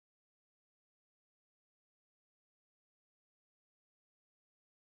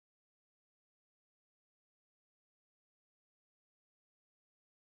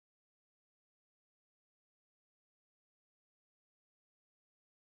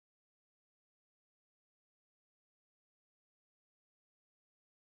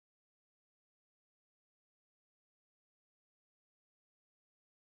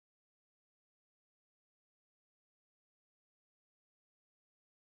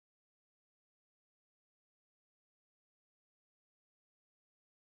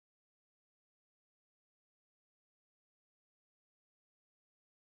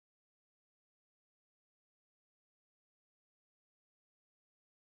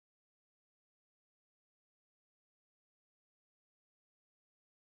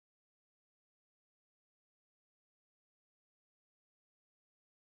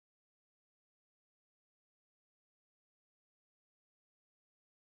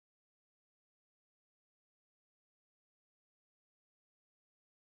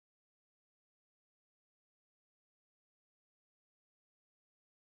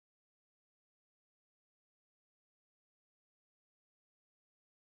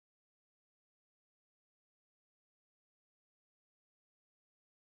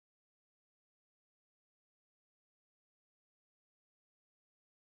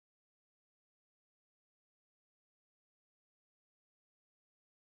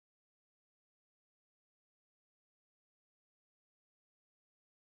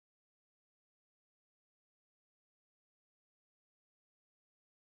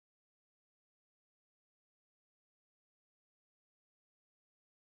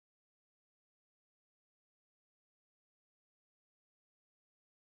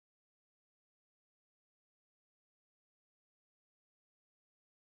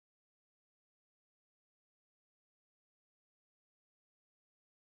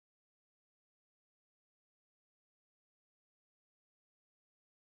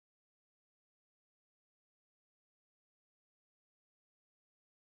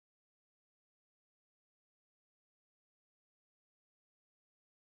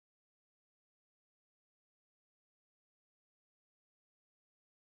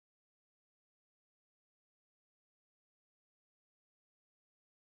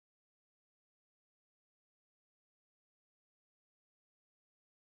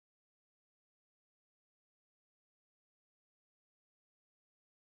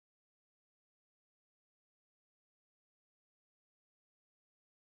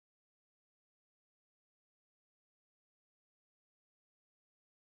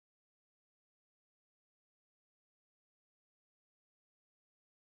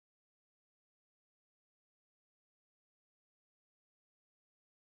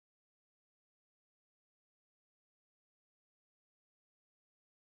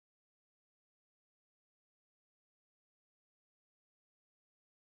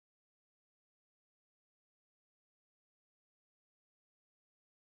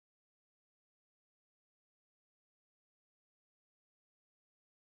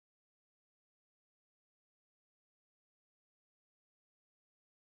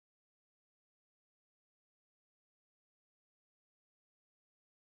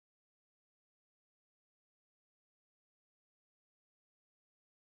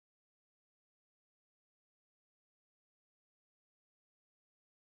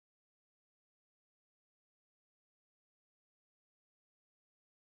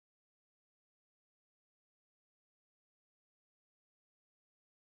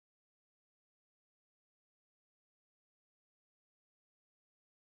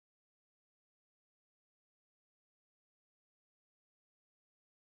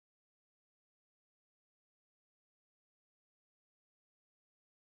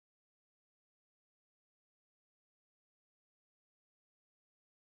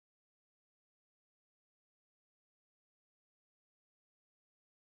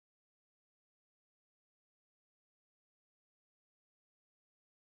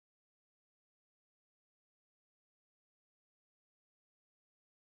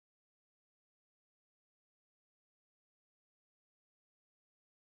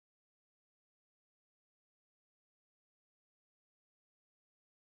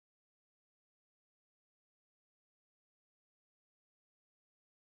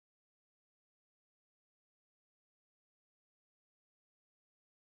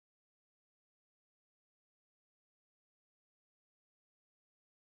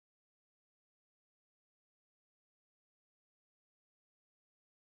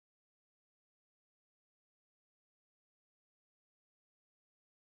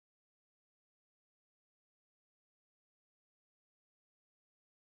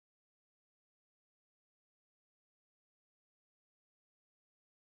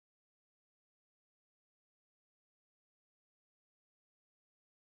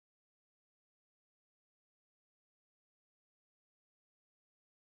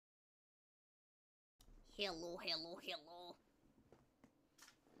Hello, hello, hello.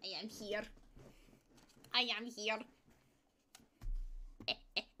 I am here. I am here.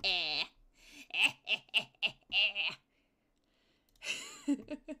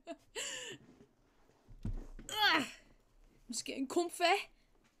 I'm just getting comfy.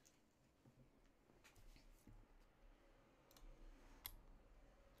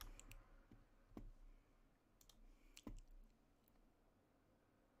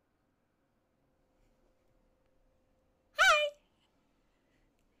 Hi.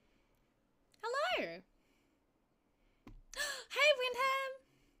 Hello. Hey, Windham.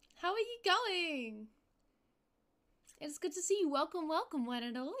 How are you going? It's good to see you. Welcome, welcome, one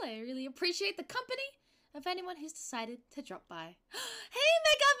and all. I really appreciate the company of anyone who's decided to drop by. Hey,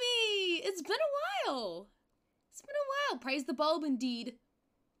 Megami! It's been a while. It's been a while. Praise the bulb, indeed.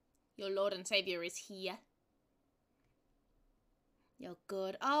 Your Lord and Savior is here. You're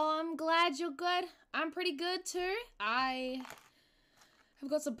good. Oh, I'm glad you're good. I'm pretty good too. I've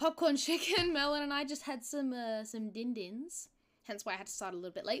got some popcorn chicken. Melon and I just had some din-dins. Hence why I had to start a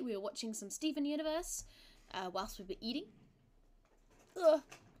little bit late. We were watching some Steven Universe whilst we were eating. Ugh.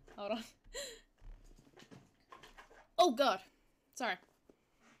 Hold on. Oh god. Sorry.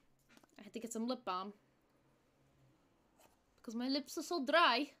 I had to get some lip balm. Because my lips are so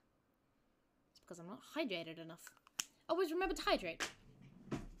dry. It's because I'm not hydrated enough. Always remember to hydrate.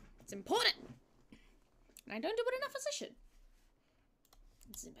 It's important. And I don't do it enough as I should.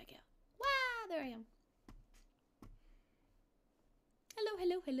 Let's zoom back out. Wow, there I am. Hello,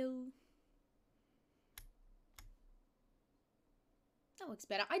 hello, hello. That looks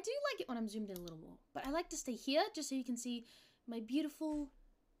better. I do like it when I'm zoomed in a little more. But I like to stay here just so you can see my beautiful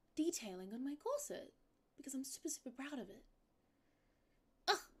detailing on my corset. Because I'm super, super proud of it.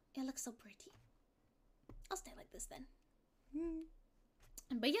 Oh, it looks so pretty. I'll stay like this then.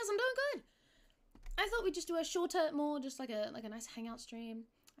 But yes, I'm doing good. I thought we'd just do a shorter, more just like a nice hangout stream.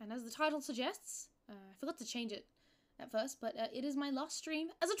 And as the title suggests, I forgot to change it at first, but it is my last stream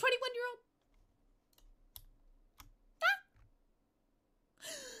as a 21-year-old.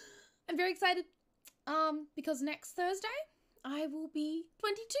 I'm very excited because next Thursday I will be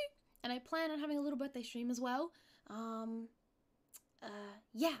 22 and I plan on having a little birthday stream as well.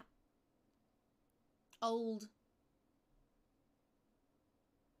 Yeah. Old.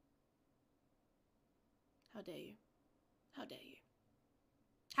 How dare you? How dare you?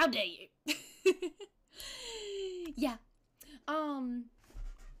 How dare you? Yeah.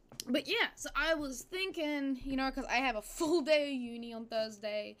 But yeah, so I was thinking, you know, because I have a full day of uni on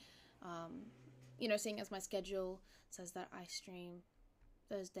Thursday. You know, seeing as my schedule says that I stream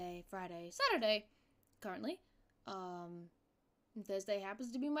Thursday, Friday, Saturday currently. Thursday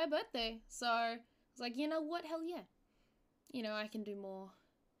happens to be my birthday. So I was like, you know what? Hell yeah. You know, I can do more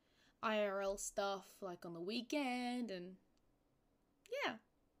IRL stuff like on the weekend and yeah.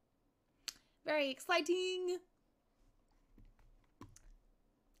 Very exciting.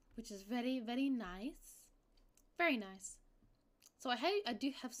 Which is very, very nice. Very nice. So I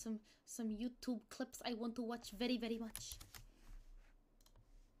do have some YouTube clips I want to watch very, very much.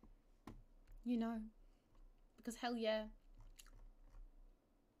 You know. Because hell yeah.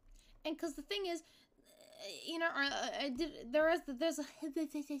 And because the thing is, you know, I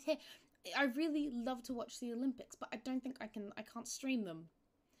really love to watch the Olympics, but I don't think I can't stream them.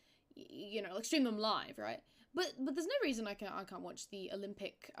 You know, like stream them live, right? But there's no reason I can't watch the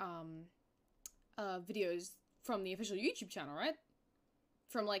Olympic videos from the official YouTube channel, right?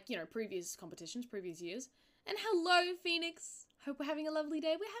 From like, you know, previous competitions, previous years. And hello, Phoenix. Hope we're having a lovely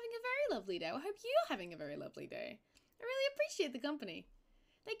day. We're having a very lovely day. I hope you're having a very lovely day. I really appreciate the company.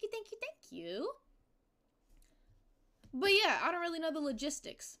 Thank you, thank you, thank you. But yeah, I don't really know the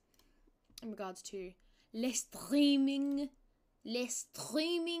logistics in regards to les streaming, les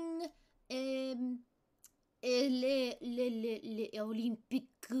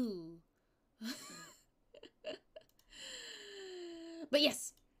Olympiques. But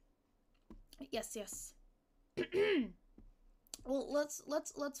yes. Yes, yes. Well,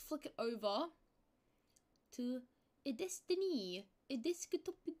 let's flick it over to a Destiny. A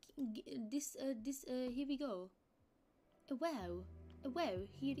topic. Here we go. Wow. Wow.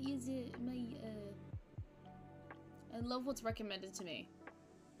 Here is my I love what's recommended to me.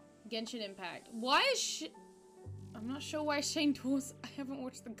 Genshin Impact. Why is I'm not sure why Shane Dawes. I haven't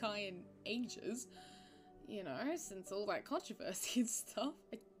watched the guy in ages. You know, since all that controversy and stuff.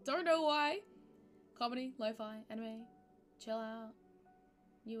 I don't know why. Comedy, lo-fi, anime, chill out,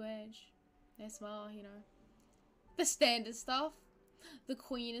 new age, ASMR, you know. The standard stuff. The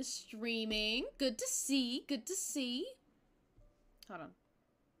Queen is streaming. Good to see, good to see. Hold on.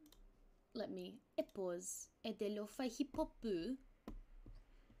 let me pause e dello fai hip hop. I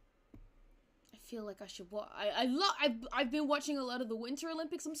feel like I should watch. I've been watching a lot of the Winter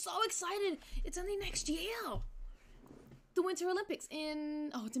Olympics. I'm so excited. It's only next year. The Winter Olympics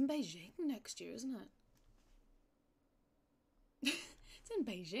it's in Beijing next year, isn't it? It's in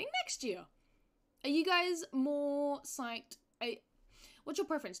Beijing next year. Are you guys more psyched? What's your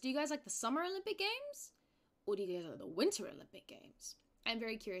preference? Do you guys like the Summer Olympic Games? Or do you guys like the Winter Olympic Games? I'm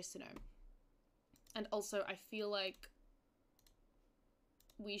very curious to know. And also, I feel like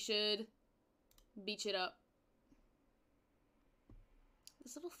we should beach it up.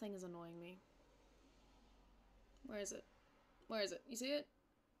 This little thing is annoying me. Where is it? Where is it? You see it?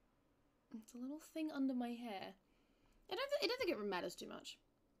 It's a little thing under my hair. I don't think it matters too much.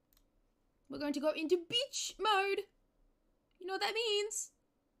 We're going to go into beach mode. You know what that means?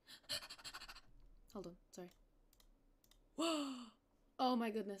 Hold on, sorry. Oh my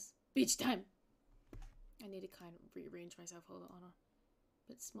goodness. Beach time. I need to kind of rearrange myself. Hold on, a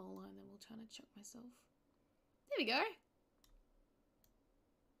bit smaller, and then we'll try to chuck myself. There we go.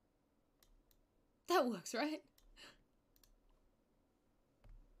 That works, right?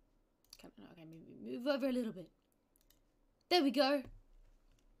 Okay, maybe move over a little bit. There we go.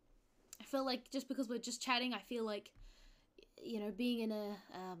 I feel like just because we're just chatting, I feel like, you know, being in a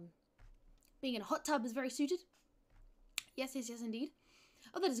hot tub is very suited. Yes, indeed.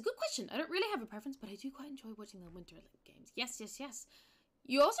 Oh, that is a good question. I don't really have a preference, but I do quite enjoy watching the Winter Olympic Games. Yes.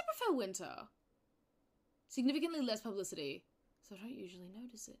 You also prefer winter. Significantly less publicity, so I don't usually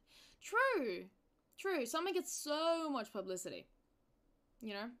notice it. True. Summer gets so much publicity.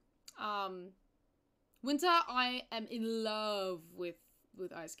 You know? Winter, I am in love with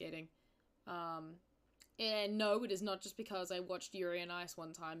ice skating. And no, it is not just because I watched Yuri on Ice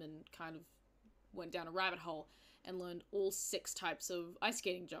one time and kind of went down a rabbit hole and learned all 6 types of ice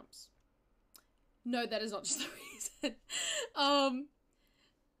skating jumps. No, that is not just the reason.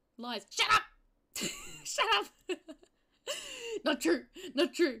 Lies. Shut up! Shut up! Not true.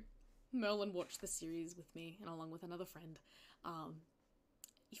 Merlin watched the series with me and along with another friend, a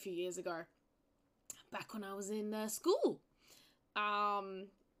few years ago, back when I was in school. And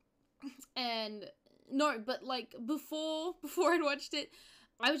no, but like before I'd watched it,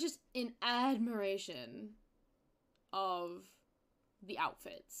 I was just in admiration of the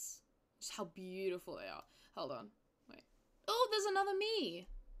outfits. Just how beautiful they are. Hold on. Wait. Oh, there's another me.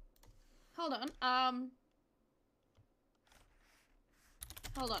 Hold on.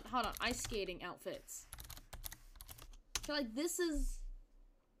 Hold on. Ice skating outfits. I feel like this is...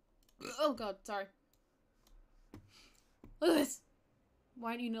 Oh god, sorry. Look at this.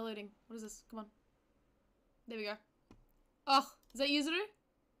 Why aren't you loading? What is this? Come on. There we go. Oh, is that Yuzuru?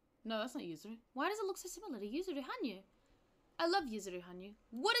 No, that's not Yuzuru. Why does it look so similar to Yuzuru Hanyu? I love Yuzuru Hanyu.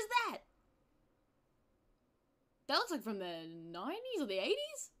 What is that? That looks like from the 90s or the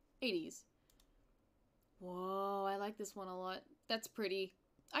 80s? 80s. Whoa, I like this one a lot. That's pretty.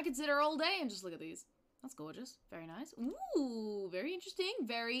 I could sit here all day and just look at these. That's gorgeous. Very nice. Ooh, very interesting.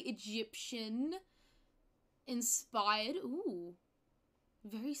 Very Egyptian inspired. Ooh.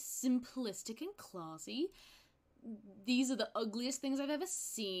 Very simplistic and classy. These are the ugliest things I've ever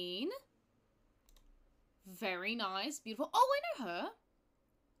seen. Very nice. Beautiful. Oh, I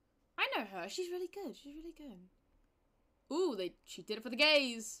know her. She's really good. Ooh, she did it for the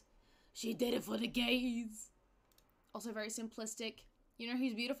gays. She did it for the gays. Also very simplistic. You know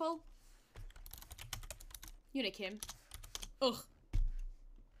who's beautiful? Yuna Kim. Ugh.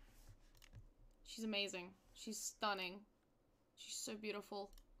 She's amazing. She's stunning. She's so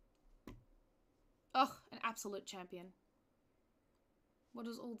beautiful. Ugh, an absolute champion. What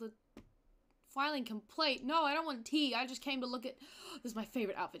is all the... Filing complete. No, I don't want tea. I just came to look at... This is my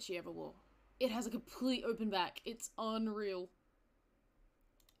favorite outfit she ever wore. It has a complete open back. It's unreal.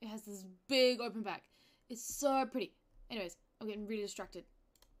 It has this big open back. It's so pretty. Anyways, I'm getting really distracted.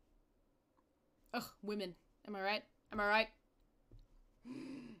 Ugh, women. Am I right?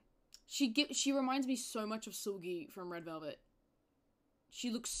 She reminds me so much of Sugi from Red Velvet.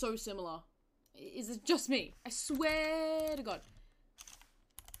 She looks so similar. Is it just me? I swear to God.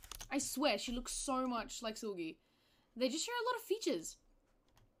 I swear, she looks so much like Sugi. They just share a lot of features.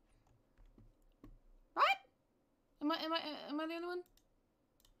 Right? Am I the only one? Am I the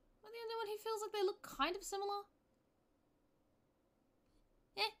only one who feels like they look kind of similar?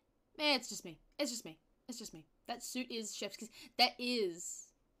 It's just me. It's just me. That suit is chef's kiss. That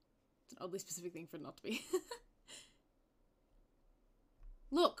is... It's an oddly specific thing for it not to be.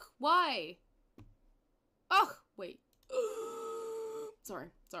 Look, why? Oh, wait.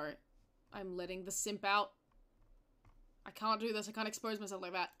 Sorry. I'm letting the simp out. I can't do this. I can't expose myself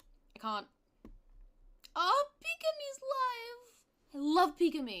like that. I can't. Oh, Pika-Me's live! I love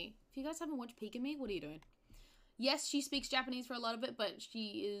Pika-Me. If you guys haven't watched Pika-Me, what are you doing? Yes, she speaks Japanese for a lot of it, but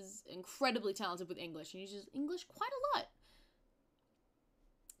she is incredibly talented with English and uses English quite a lot.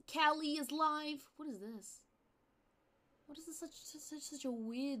 Callie is live. What is this? What is this? Such a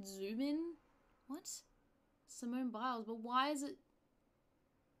weird zoom in? What? Simone Biles, but why is it?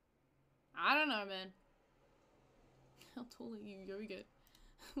 I don't know, man. How tall are you, Yogurt?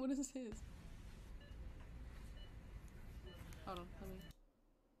 What is his? Hold on, let me.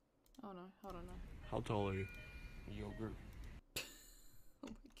 Oh no, hold on, no. How tall are you? Yogurt. Oh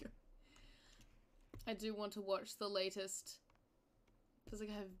my god. I do want to watch the latest. Because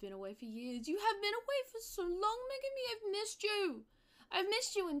like, I have been away for years. You have been away for so long, Megami. I've missed you. I've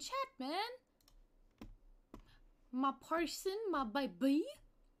missed you in chat, man. My person, my baby.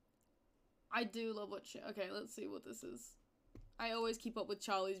 I do love watching. Okay, let's see what this is. I always keep up with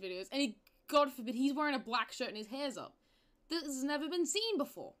Charlie's videos. And he, God forbid, he's wearing a black shirt and his hair's up. This has never been seen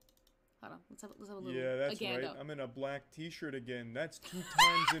before. Hold on, let's have a little. Yeah, that's right. Up. I'm in a black t-shirt again. That's 2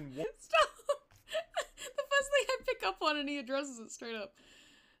 times in one. Stop! The first thing I pick up on and he addresses it straight up.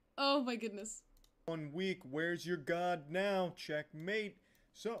 Oh my goodness. 1 week. Where's your god now? Checkmate.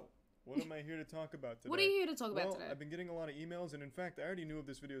 So, what am I here to talk about today? What are you here to talk about today? I've been getting a lot of emails, and in fact, I already knew of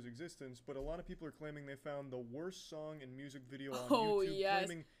this video's existence, but a lot of people are claiming they found the worst song and music video on YouTube, yes.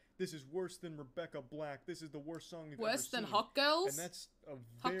 claiming this is worse than Rebecca Black. This is the worst song we've ever Worse than seen. Hot Girls? And that's a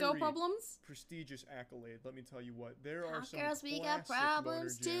Hot Girl very Problems? prestigious accolade. Let me tell you what. There are Hot some Girls, we got classic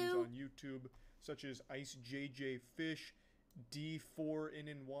problems boner jams too. on YouTube, such as Ice JJ Fish,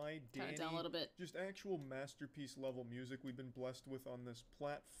 D4NNY, Turn Danny. it down a little bit. Just actual masterpiece level music we've been blessed with on this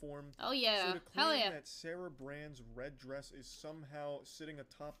platform. Oh yeah, So to claim hell yeah. that Sarah Brand's Red Dress is somehow sitting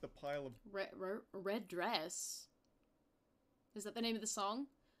atop the pile of Red Dress? Is that the name of the song?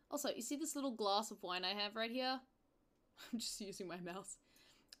 Also, you see this little glass of wine I have right here? I'm just using my mouse.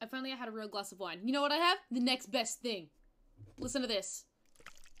 If only I had a real glass of wine. You know what I have? The next best thing. Listen to this.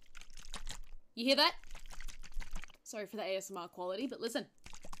 You hear that? Sorry for the ASMR quality, but listen.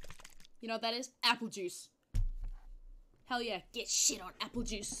 You know what that is? Apple juice. Hell yeah, get shit on apple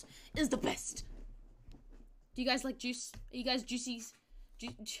juice. Is the best. Do you guys like juice? Are you guys juicies? Are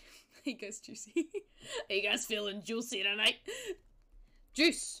you guys juicy? Are you guys feeling juicy tonight?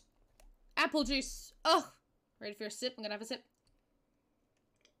 Juice. Apple juice. Ugh. Ready for a sip? I'm gonna have a sip.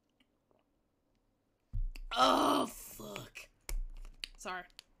 Oh, fuck. Sorry.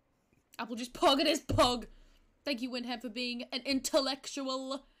 Apple juice pug, it is pug. Thank you, Windham, for being an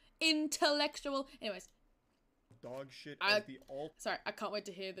intellectual. Anyways. dog shit as the alt. Sorry, I can't wait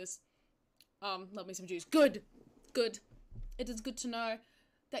to hear this. Love me some juice. Good. Good. It is good to know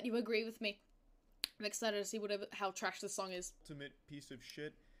that you agree with me. I'm excited to see how trash this song is. Ultimate piece of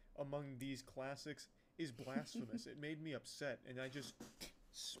shit among these classics is blasphemous. It made me upset, and I just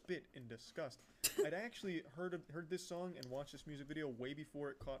spit in disgust. I'd actually heard this song and watched this music video way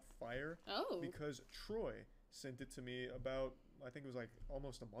before it caught fire. Oh. Because Troy sent it to me about, I think it was like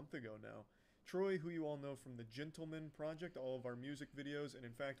almost a month ago now. Troy, who you all know from the Gentleman Project, all of our music videos, and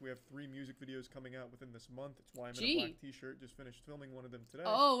in fact we have 3 music videos coming out within this month. It's why I'm in a black t-shirt, just finished filming one of them today.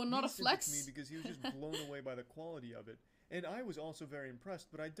 Oh, not he a flex. sent it to me because he was just blown away by the quality of it. And I was also very impressed,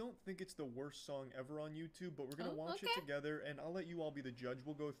 but I don't think it's the worst song ever on YouTube, but we're going to watch it together, and I'll let you all be the judge.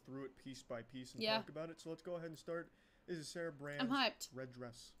 We'll go through it piece by piece and talk about it. So let's go ahead and start. This is Sarah Brand's I'm hyped. Red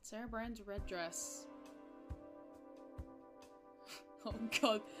Dress. Sarah Brand's Red Dress. Oh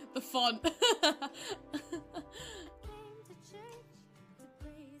god, the font.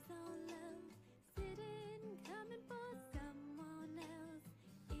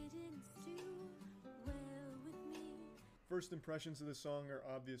 First impressions of the song are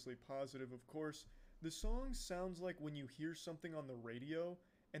obviously positive, of course. The song sounds like when you hear something on the radio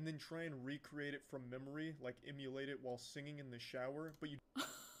and then try and recreate it from memory, like emulate it while singing in the shower, but you...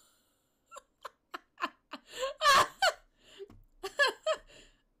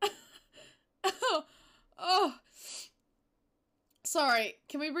 Sorry,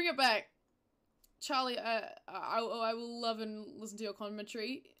 can we bring it back? Charlie, I will love and listen to your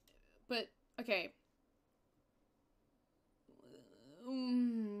commentary, but, okay.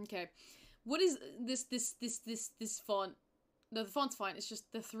 Okay. What is this font? No, the font's fine, it's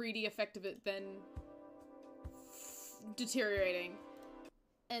just the 3D effect of it then deteriorating.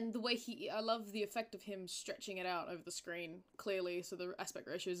 And the way I love the effect of him stretching it out over the screen, clearly, so the aspect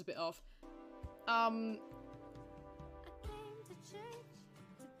ratio is a bit off.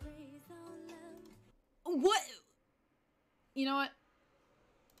 What? You know what?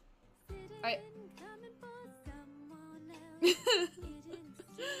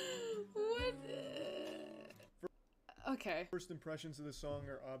 Okay. First impressions of the song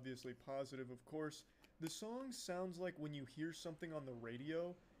are obviously positive, of course. The song sounds like when you hear something on the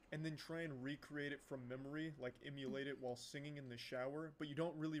radio and then try and recreate it from memory, like emulate it while singing in the shower, but you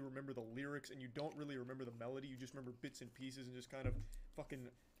don't really remember the lyrics and you don't really remember the melody, you just remember bits and pieces and just kind of fucking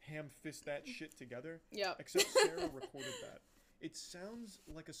ham-fist that shit together. Yeah. Except Sarah recorded that. It sounds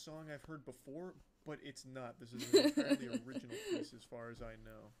like a song I've heard before, but it's not. This is an entirely original piece as far as I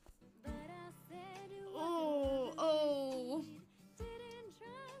know. Oh, oh.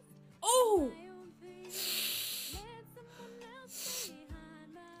 Oh!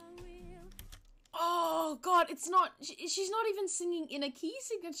 Oh god, it's not, she's not even singing in a key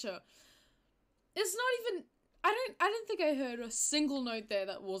signature. It's not even, I don't think I heard a single note there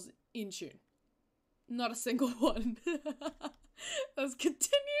that was in tune. Not a single one. Let's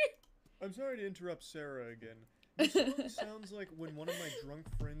continue. I'm sorry to interrupt Sarah again. This song sounds like when one of my drunk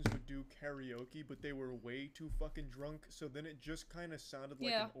friends would do karaoke, but they were way too fucking drunk, so then it just kind of sounded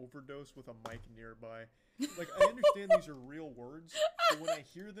like an overdose with a mic nearby. Like, I understand these are real words, but when I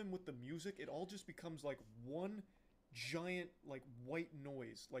hear them with the music, it all just becomes like one giant, like, white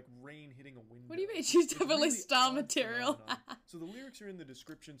noise, like rain hitting a window. What do you mean? She's definitely really star odd material. phenomenon. So the lyrics are in the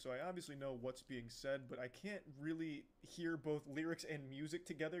description, so I obviously know what's being said, but I can't really hear both lyrics and music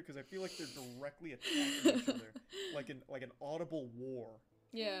together because I feel like they're directly attacking each other, like an audible war.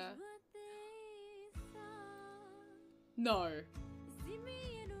 Yeah. No.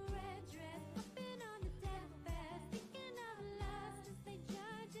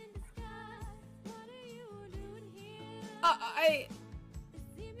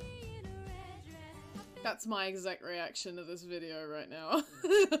 That's my exact reaction to this video right now.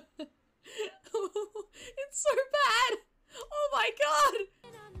 It's so bad! Oh my god!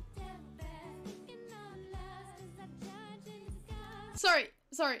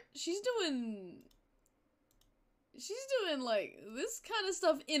 Sorry, she's doing like this kind of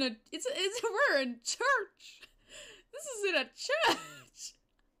stuff in a, we're in church! This is in a church!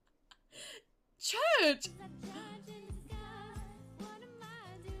 Church!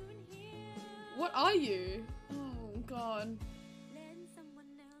 What are you? Oh god.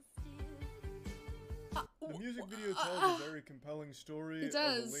 The music video tells a very compelling story It of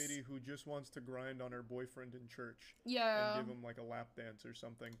does. a lady who just wants to grind on her boyfriend in church. Yeah. And give him like a lap dance or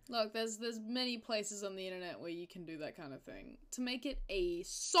something. Look, there's many places on the internet where you can do that kind of thing. To make it a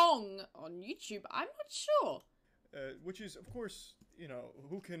song on YouTube, I'm not sure. Which is, of course,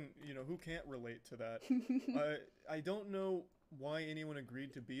 who can't relate to that? I don't know why anyone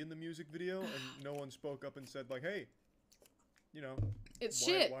agreed to be in the music video, and no one spoke up and said, like, hey, It's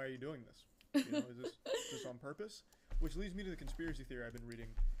why, shit. why are you doing this? Is this on purpose? Which leads me to the conspiracy theory I've been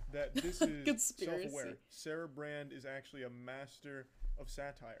reading, that this is Conspiracy. self-aware. Sarah Brand is actually a master of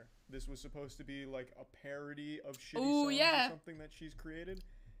satire. This was supposed to be like a parody of shitty songs or something that she's created,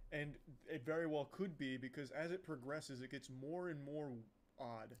 and it very well could be, because as it progresses, it gets more and more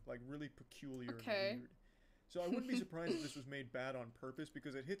odd, like really peculiar and weird. So I wouldn't be surprised if this was made bad on purpose,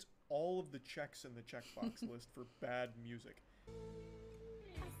 because it hits all of the checks in the checkbox list for bad music.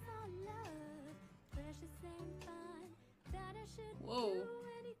 Whoa. Oh.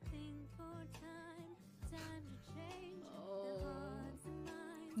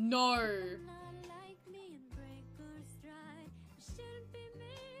 No.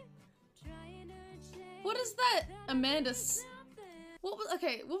 What is that? Amanda what was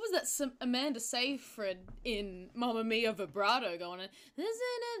that Amanda Seyfried in Mamma Mia vibrato going on?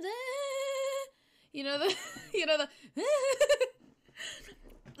 You know the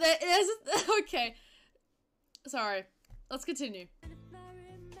okay. Sorry. Let's continue.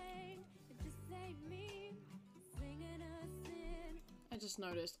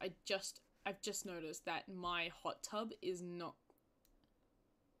 I've just noticed that my hot tub is not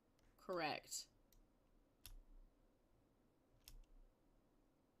correct.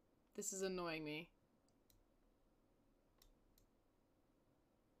 This is annoying me.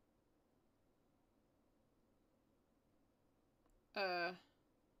 That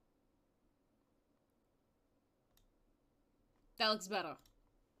looks better.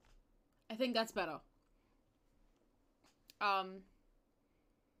 I think that's better. That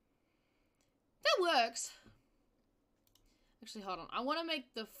works. Actually, hold on. I want to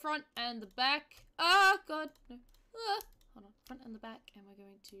make the front and the back. Oh god. No. Hold on. Front and the back, and we're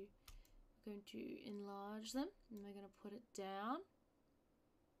going to enlarge them, and we're going to put it down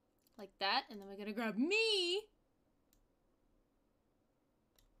like that, and then we're going to grab me.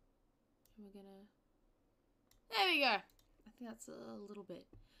 And we're going to, there we go. I think that's a little bit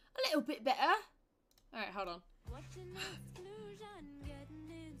better. Alright, hold on.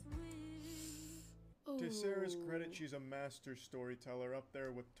 To To Sarah's credit, Ooh. she's a master storyteller up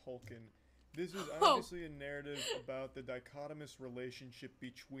there with Tolkien. This is Oh. obviously a narrative about the dichotomous relationship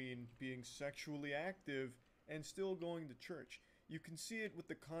between being sexually active and still going to church. You can see it with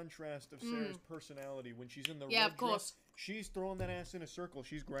the contrast of Sarah's personality when she's in the Yeah, red of course. dress. She's throwing that ass in a circle.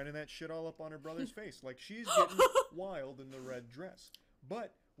 She's grinding that shit all up on her brother's face. Like, she's getting wild in the red dress.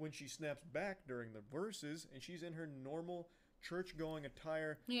 But when she snaps back during the verses and she's in her normal church-going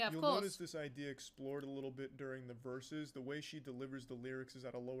attire, Yeah, of you'll course. notice this idea explored a little bit during the verses. The way she delivers the lyrics is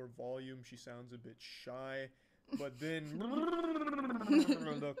at a lower volume. She sounds a bit shy. But then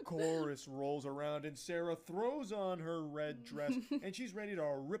the chorus rolls around and Sarah throws on her red dress and she's ready to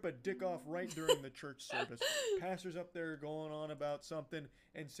rip a dick off right during the church service. Pastor's up there going on about something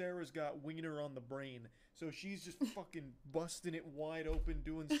and Sarah's got wiener on the brain. So she's just fucking busting it wide open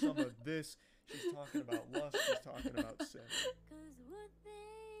doing some of this. She's talking about lust. She's talking about sin.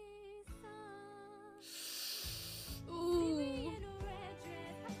 Ooh.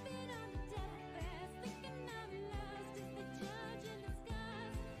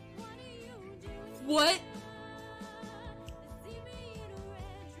 What?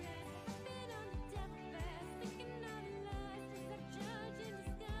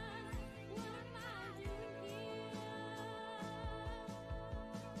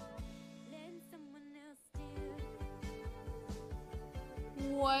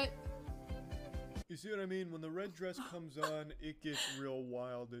 What? You see what I mean? When the red dress comes on, it gets real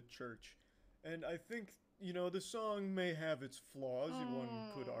wild at church. And I think, you know, the song may have its flaws, one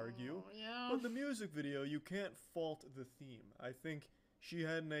could argue. Yeah. But the music video, you can't fault the theme. I think she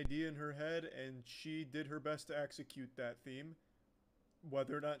had an idea in her head, and she did her best to execute that theme.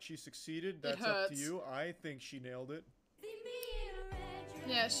 Whether or not she succeeded, that's up to hurts. you. I think she nailed it.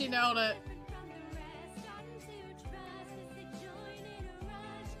 Yeah, she nailed it.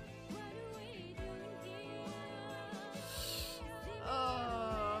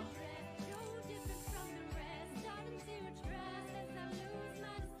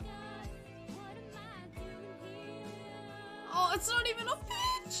 Oh, it's not even off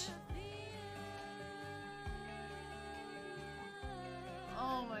pitch.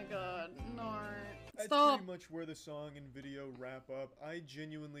 Oh my god, no. That's Stop. pretty much where the song and video wrap up. I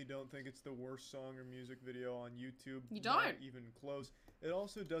genuinely don't think it's the worst song or music video on YouTube. You Not don't? even close. It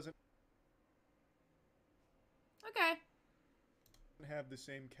also doesn't Okay. have the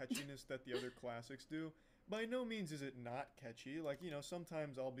same catchiness that the other classics do. By no means is it not catchy. Like, you know,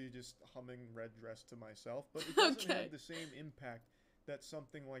 sometimes I'll be just humming Red Dress to myself, but it doesn't Okay. have the same impact that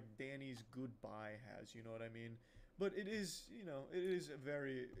something like Danny's Goodbye has, you know what I mean? But it is, you know, it is a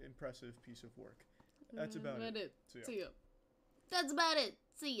very impressive piece of work. That's about it. So, yeah. See ya. That's about it.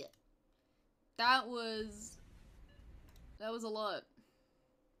 See ya. That was a lot.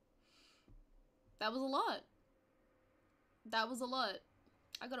 That was a lot. That was a lot.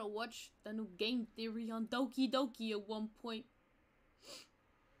 I gotta watch the new Game Theory on Doki Doki at one point.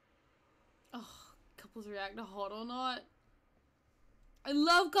 Oh, Couples React Hot or Not. I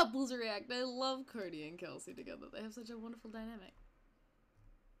love Couples React. I love Cody and Kelsey together. They have such a wonderful dynamic.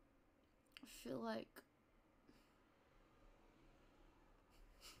 I feel like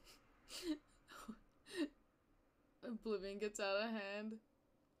Oblivion gets out of hand.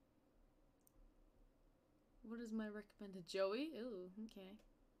 What is my recommended? Joey? Ooh, okay.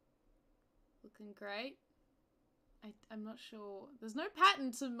 Looking great. I'm not sure. There's no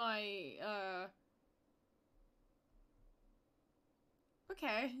pattern to my,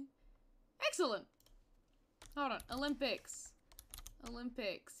 Okay. Excellent. Hold on. Olympics.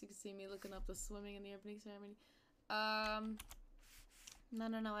 Olympics. You can see me looking up the swimming in the opening ceremony.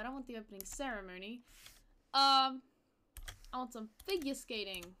 No. I don't want the opening ceremony. I want some figure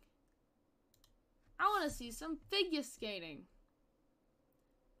skating. I want to see some figure skating.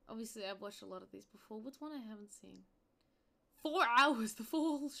 Obviously, I've watched a lot of these before. What's one I haven't seen? 4 hours, the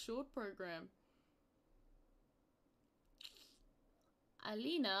full short program.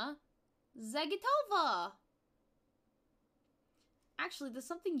 Alina Zagitova. Actually, there's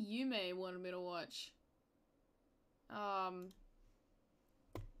something Yume wanted me to watch.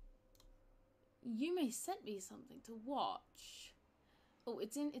 Yume sent me something to watch. Oh,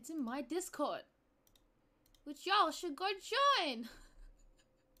 it's in my Discord, which y'all should go join.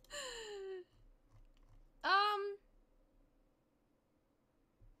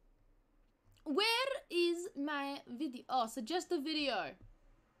 Where is my video? Oh, suggest a video.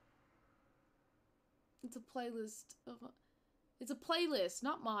 It's a playlist of... It's a playlist,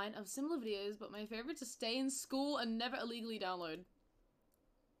 not mine, of similar videos, but my favorite to stay in school and never illegally download.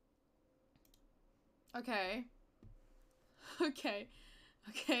 Okay. Okay.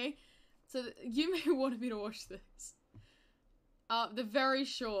 So you may want me to watch this. They're very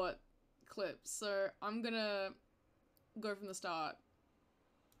short clips, so I'm gonna go from the start.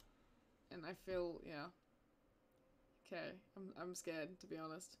 And I feel, yeah. Okay, I'm scared, to be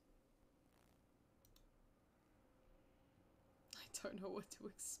honest. I don't know what to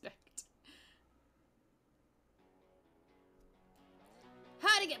expect.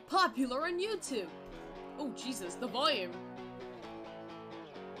 How to get popular on YouTube! Oh, Jesus, the volume!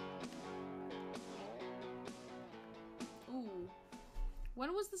 Ooh.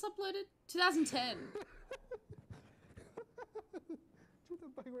 When was this uploaded? 2010. The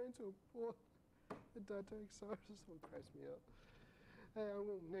bike ran into a pool. The Dante Exorcist will cracks me up. Hey, I'm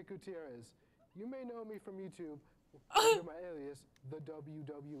Nick Gutierrez. You may know me from YouTube under my alias, the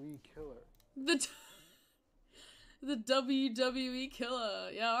WWE Killer. The WWE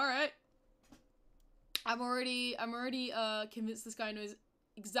Killer. Yeah, alright. I'm already convinced this guy knows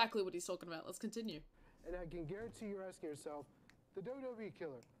exactly what he's talking about. Let's continue. And I can guarantee you're asking yourself, the WWE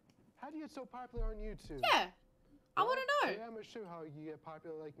Killer, how do you get so popular on YouTube? Yeah, I want to know. Yeah, I'm gonna show you how you get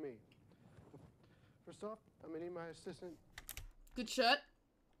popular like me. First off, I'm gonna need my assistant. Good shirt.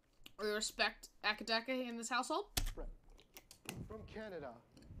 We respect Akadaka in this household. Brett. From Canada.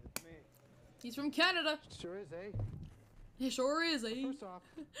 It's me. He's from Canada. Sure is, eh? He sure is, eh? First off,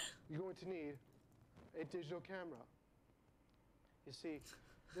 you're going to need a digital camera. You see, it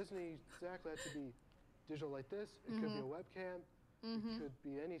doesn't exactly have to be digital like this. It could be a webcam. It could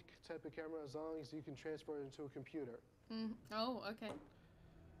be any type of camera as long as you can transfer it into a computer. Oh, okay.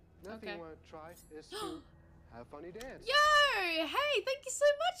 Another thing you want to try is to have funny dance. Yo! Hey, thank you so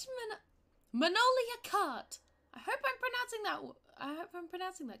much, Manolia Cart. I hope I'm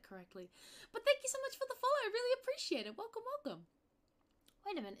pronouncing that correctly. But thank you so much for the follow. I really appreciate it. Welcome, welcome.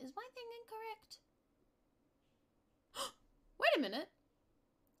 Wait a minute, is my thing incorrect? Wait a minute.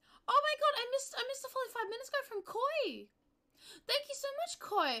 Oh my god, I missed a follow 5 minutes ago from Koi. Thank you so much,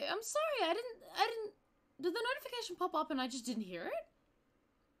 Koi. I'm sorry, I didn't did the notification pop up and I just didn't hear it?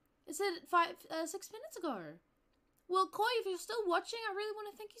 It said 6 minutes ago. Well, Koi, if you're still watching, I really want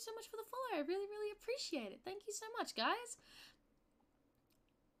to thank you so much for the follow. I really, really appreciate it. Thank you so much, guys.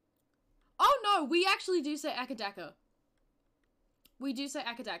 Oh no, we actually do say Akadaka. We do say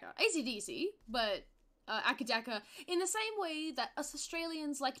Akadaka. AC/DC, but Akadaka in the same way that us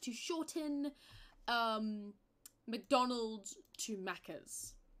Australians like to shorten McDonald's to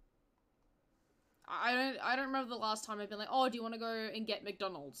Macca's. I don't remember the last time I've been like, oh, do you want to go and get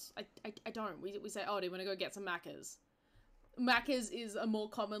McDonald's? I don't. We say, oh, do you want to go get some Macca's? Macca's is a more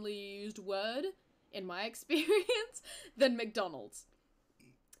commonly used word, in my experience, than McDonald's.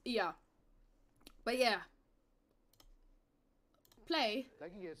 Yeah. But yeah. Play. I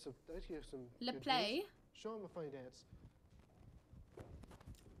can get some. Le good play. moves. Show him a funny dance.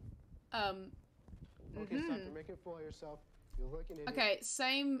 Okay, stop. You're making a fool of yourself. You look an idiot. Okay,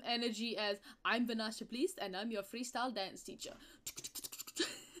 same energy as I'm Vanessa Pleased and I'm your freestyle dance teacher. That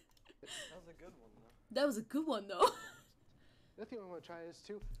was a good one, though. That was a good one, though. The thing I want to try is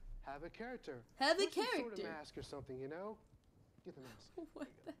to have a character. Have a Put some sort of character. mask or something, you know? Get the mask. What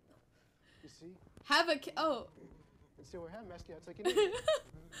the? You see? Have a oh. Instead of having a mask, you act like an idiot.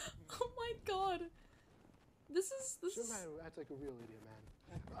 Oh my god. This is Show him how to act like a real idiot, man.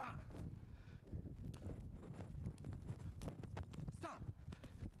 Stop!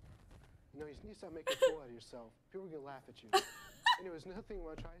 You know, you need to stop making a fool out of yourself. People are gonna laugh at you. Anyways, another thing I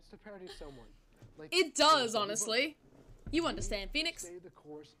want to try is to parody someone. Like It does, honestly. You understand, Phoenix? Stay the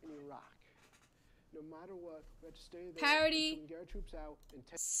course in Iraq. No matter what, we have to stay there Parody. until we get our troops out in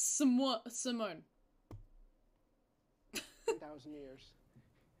Simone. 10,000 years.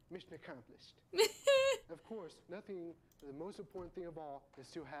 Mission accomplished. Of course, the most important thing of all is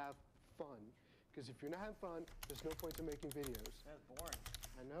to have fun. Because if you're not having fun, there's no point in making videos. That's boring.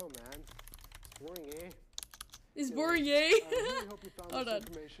 I know, man. It's boring, eh? It's Anyways, boring, eh? I really hope you found Hold this on.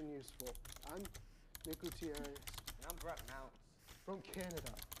 information useful. I'm Nick Gutierrez And I'm Brett Mounts. from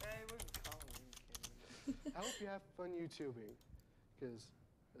Canada. Hey, we're calling you kidding. I hope you have fun YouTubing. Because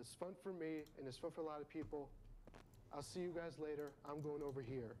it's fun for me, and it's fun for a lot of people. I'll see you guys later. I'm going over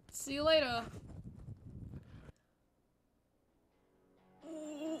here. See you later.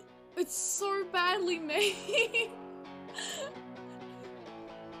 Oh, it's so badly made.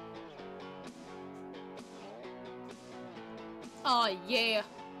 Oh yeah.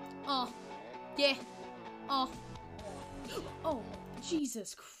 Oh yeah. Oh. Oh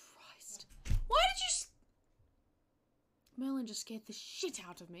Jesus Christ! Why did you? Merlin just scared the shit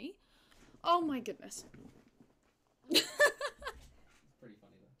out of me. Oh my goodness. Pretty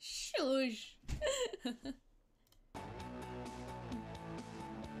funny though. Shush.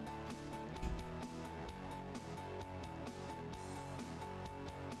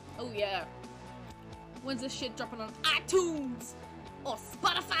 Oh yeah. When's this shit dropping on iTunes or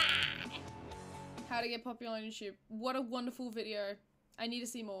Spotify? How to get popular on YouTube. What a wonderful video. I need to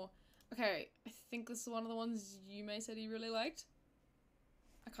see more. Okay, I think this is one of the ones you may said you really liked.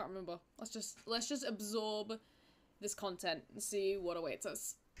 I can't remember. Let's just absorb this content and see what awaits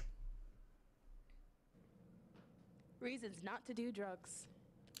us. Reasons not to do drugs.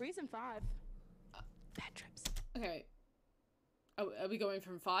 Reason 5. Bad trips. Okay. Are we going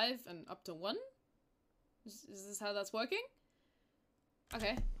from 5 and up to 1? Is this how that's working?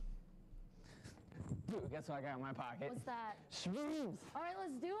 Okay. Dude, guess what I got in my pocket? What's that? Shrooms! Alright,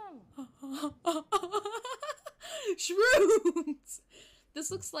 let's do them. Shrooms! This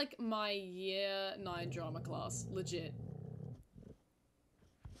looks like my year 9 drama class. Legit.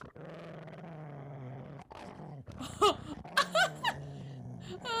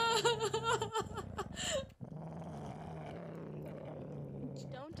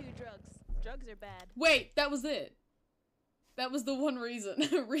 Don't do drugs. Drugs are bad. Wait, that was it. That was the one reason.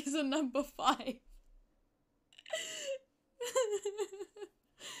 Reason number 5. This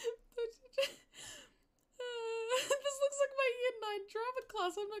looks like my year 9 drama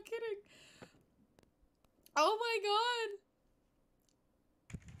class, I'm not kidding. Oh my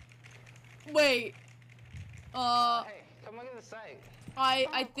god. Wait. Hey, come look at the site.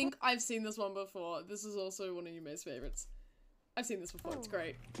 I think I've seen this one before. This is also one of Yume's favorites. I've seen this before, it's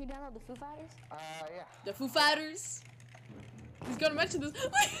great. Can you download the Foo Fighters? Yeah. The Foo Fighters. He's gonna mention this.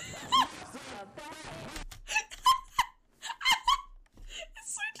 It's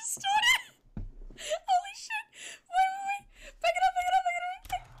so distorted. Holy shit. Wait. Back it up.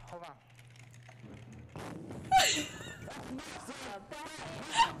 Hold on.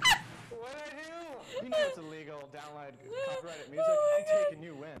 What did I do? You know it's illegal. Download copyrighted music. I'm taking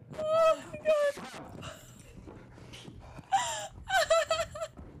you in. Oh my god.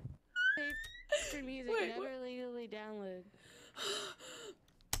 For music, Wait, never legally download.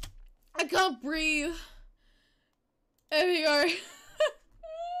 I can't breathe. There we go.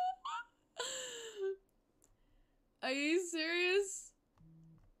 Are you serious?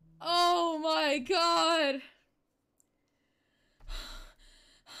 Oh my god.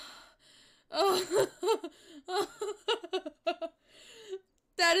 Oh.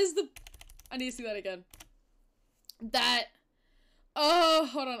 That is the... I need to see that again. That... Oh,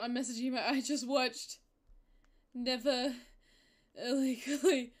 hold on, I'm messaging you. I just watched Never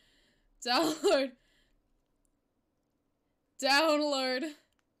Illegally Download.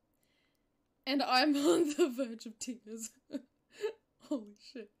 And I'm on the verge of tears. Holy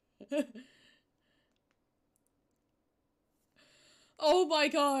shit. Oh my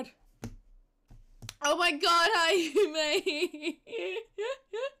god. Oh my god, hi, Yume. I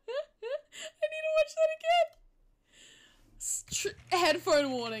need to watch that again. Headphone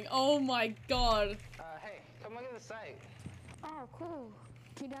warning. Oh my god. Hey, come look at the site. Oh, cool.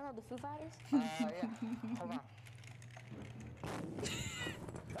 Can you download the Foo Fighters? Yeah. Hold on.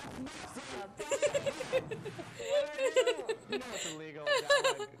 What did I do? You know it's illegal.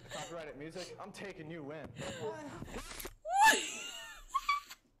 Download copyrighted music. I'm taking you in. What?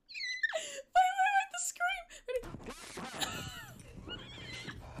 Wait, the scream. Ready? Stop it.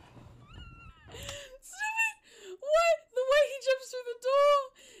 What? The way he jumps through the door.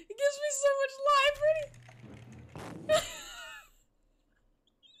 It gives me so much life. Ready?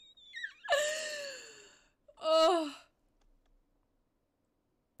 Oh.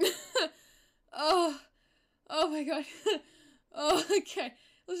 Oh my god. Oh, okay.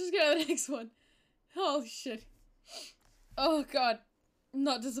 Let's just go to the next one. Holy shit. Oh god. I'm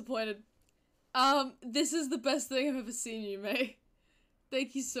not disappointed. This is the best thing I've ever seen, Yume.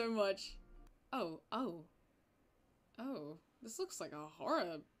 Thank you so much. Oh. This looks like a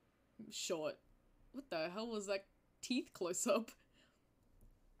horror short. What the hell was that teeth close up?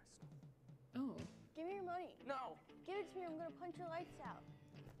 Oh. Give me your money. No. Give it to me, I'm gonna punch your lights out.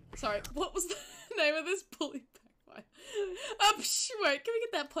 Sorry, what was the name of this? Bully Backfire. Wait, can we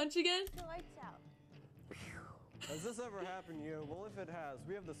get that punch again? Punch your lights out. Has this ever happened to you? Well, if it has,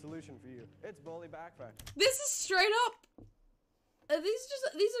 we have the solution for you. It's Bully Backfire. This is straight up.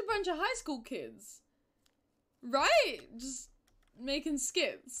 These are a bunch of high school kids, right? Just making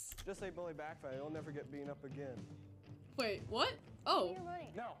skits. Just say Bully Backfire. You'll never get beaten up again. Wait, what? Give Oh, me your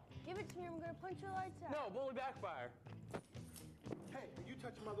money. No. Give it to me, I'm gonna punch your lights out. No, Bully Backfire. Hey, are you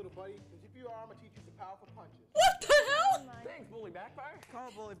touching my little buddy? Because if you are, I'm gonna teach you some powerful punches. what the hell? Never mind. Thanks, Bully Backfire.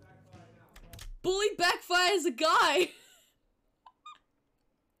 Call Bully. Bully Backfire is a guy.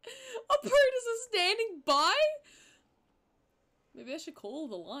 Operators are standing by? Maybe I should call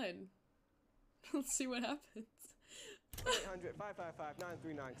the line. Let's see what happens.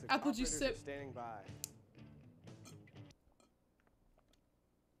 1-800-555-9396. Apple juice Operators sip. are standing by.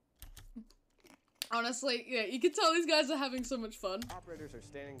 Honestly, yeah, you can tell these guys are having so much fun. Operators are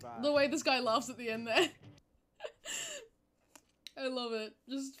standing by. The way this guy laughs at the end there. I love it.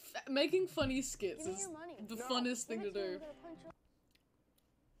 Just making funny skits Give me is your money. the No. funnest thing Give to it me, do. I'm gonna punch your...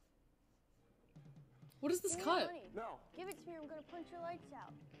 What is this Give me your cut? money. No. Give it to me, I'm gonna punch your lights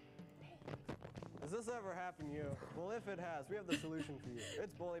out. Has this ever happened to you? Well, if it has, we have the solution for you.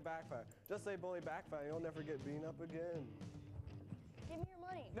 It's bully backfire. Just say bully backfire, you'll never get beaten up again. Give me your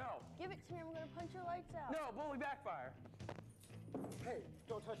money. No. Give it to me, I'm gonna punch your lights out. No, bully backfire. Hey,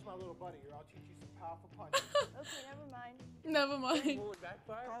 don't touch my little buddy or I'll teach you some powerful punches. Okay, never mind. Never mind. Bully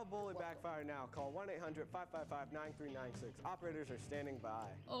backfire? Call bully backfire now. Call 1-800-555-9396. Operators are standing by.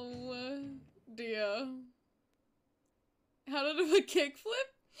 Oh dear. How to do a kickflip?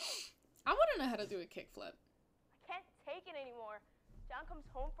 I want to know how to do a kickflip. I can't take it anymore. John comes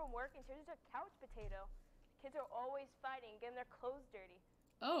home from work and turns into a couch potato. Kids are always fighting, getting their clothes dirty.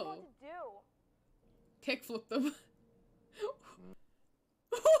 I don't know Oh, what to do. kickflip them.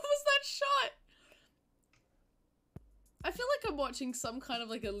 What was that shot? I feel like I'm watching some kind of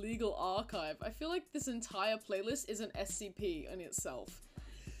like illegal archive. I feel like this entire playlist is an SCP in itself.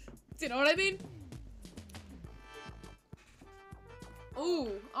 Do you know what I mean? Ooh,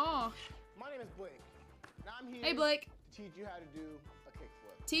 ah. My name is Blake. Now I'm here Hey Blake, to teach you how to do a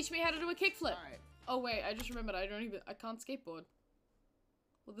kickflip. teach me how to do a kickflip. Alright, Oh wait, I just remembered I can't skateboard.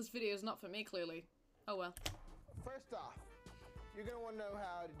 Well, this video is not for me, clearly. Oh well. first off, you're gonna want to know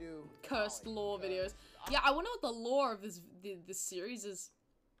how to do Cursed ollie, lore because videos. Yeah, I wonder what the lore of this series is.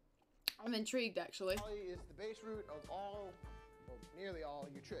 I'm intrigued, actually. Ollie is the base root of all, well, nearly all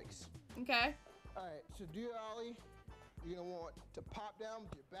your tricks. Okay, Alright, so to do your ollie, you're gonna want to pop down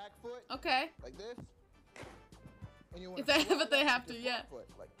with your back foot okay. like this. And you want If they- slide but they up have with to, your yeah. front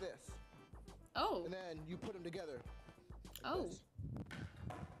foot like this. Oh. And then you put them together. like Oh. this.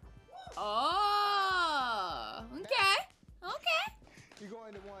 Oh. Okay. Okay. You're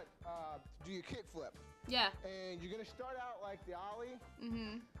going to want to do your kickflip. Yeah. And you're gonna start out like the ollie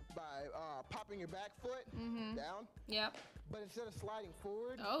Mm-hmm. by popping your back foot Mm-hmm. down. Yep. But instead of sliding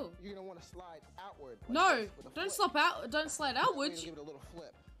forward, Oh. you're gonna want to slide outward. like No. this with a Don't flip. slap out. Don't slide That way outwards. it'll give it a little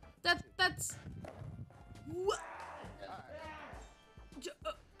flip. That's. What?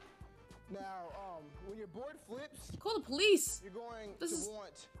 Now, when your board flips, Call the police. you're going This to is-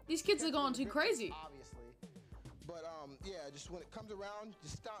 want. These kids are catch it going with too a grip, crazy. Obviously. But yeah, just when it comes around,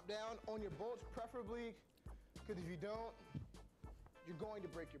 just stomp down on your bolts, preferably, because if you don't, you're going to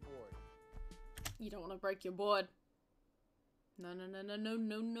break your board. You don't want to break your board. No, no, no, no, no,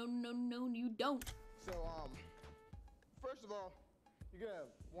 no, no, no, no, you don't. So first of all, you're gonna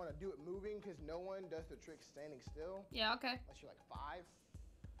want to do it moving because no one does the trick standing still Yeah, okay. unless you're like 5.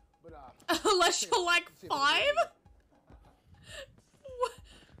 But Unless you're like let's see if I can 5? do it. What?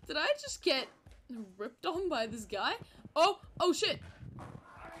 Did I just get ripped on by this guy? Oh, oh shit.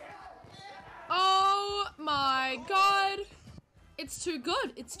 Oh my god. It's too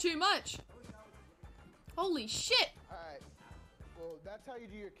good. It's too much. Holy shit. All right. Well, that's how you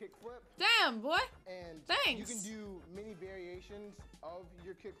do your kickflip. Damn, boy. And you Thanks. can do many variations of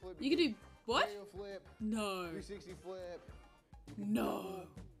your kickflip. You can do what? Aerial flip, No. 360 flip. No.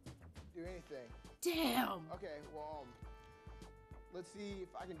 Do anything. Damn. Okay, well, let's see if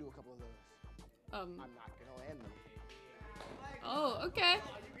I can do a couple of those. I'm not gonna land them. Oh, okay.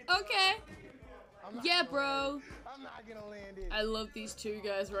 Okay. I'm not Yeah, gonna bro. land it. I'm not gonna land it. I love these two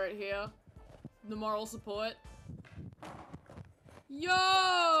guys right here. The moral support. Yo!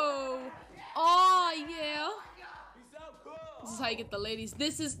 Oh yeah. This is how you get the ladies.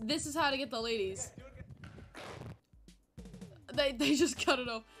 This is how to get the ladies. They just cut it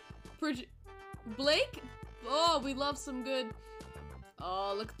off. Blake? Oh, we love some good.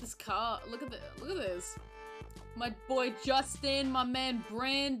 Oh, look at this car. Look at this. My boy Justin, my man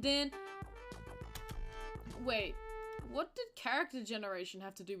Brandon. Wait, what did character generation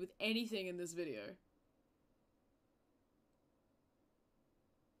have to do with anything in this video?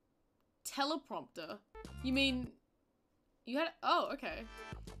 Teleprompter? You mean you had? Oh, okay.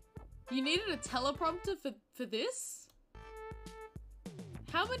 You needed a teleprompter for this?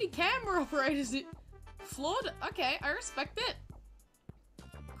 How many camera operators? Flawed. Okay, I respect it.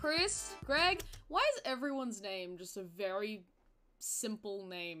 Chris, Greg. Why is everyone's name just a very simple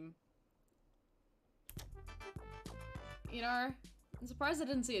name? You know, I'm surprised I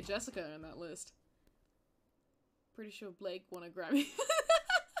didn't see a Jessica in that list. Pretty sure Blake won a Grammy.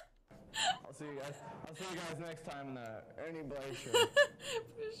 I'll see you guys. I'll see you guys next time in the Ernie Blake show.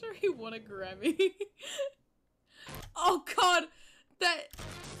 Pretty sure he won a Grammy. Oh god! That...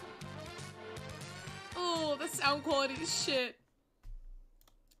 Oh, the sound quality is shit.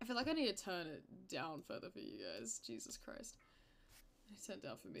 I feel like I need to turn it down further for you guys. Jesus Christ. I need to turn it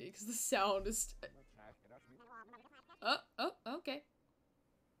down for me, because the sound is... Oh, okay.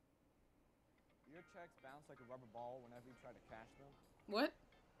 Your checks bounce like a rubber ball whenever you try to cash them. What?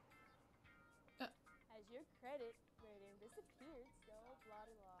 As your credit rating disappeared, so blah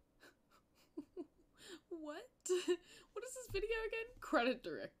blah. What? What is this video again? Credit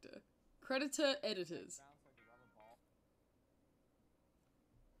director. Creditor editors. Bounce like a rubber ball.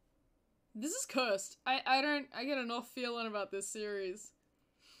 This is cursed. I get an off feeling about this series.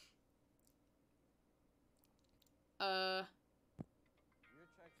 Your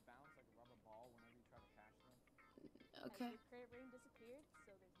checks bounce like a rubber ball whenever you try to cash them. Okay. As your credit rating disappeared,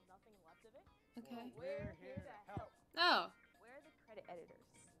 so there's nothing left of it. Okay. Well, we're here to help. Oh. We're the credit editors.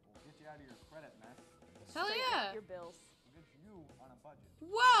 We'll get you out of your credit mess. Hell Straighten yeah. up your bills. We'll get you on a budget.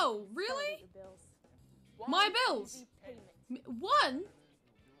 Whoa, Consolidate really? Your bills. My One bills? easy payment. One?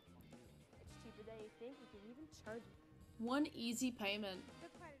 It's cheaper than you think. We can even charge you. One easy payment.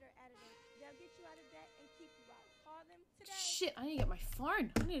 The creditor editor. They'll get you out of debt and keep you out. Call them today. Shit, I need to get my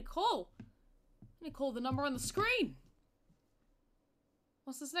phone. I need to call. I need to call the number on the screen.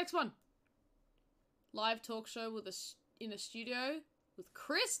 What's this next one? Live talk show with in a studio with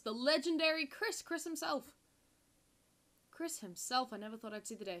Chris, the legendary Chris himself. Chris himself, I never thought I'd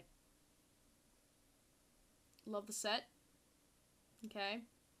see the day. Love the set. Okay.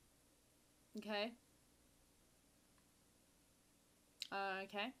 Okay.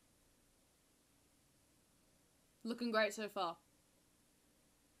 Okay. Looking great so far.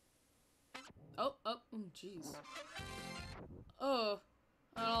 Oh, jeez. Oh,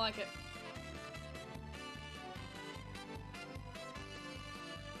 I don't like it.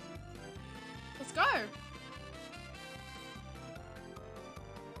 Let's go!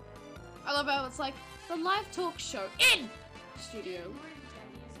 I love how it's like, the live talk show in studio.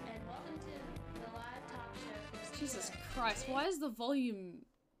 Jesus Christ, why is the volume...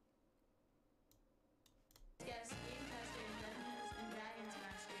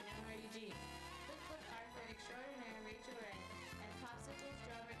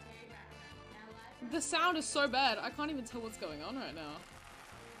 The sound is so bad, I can't even tell what's going on right now.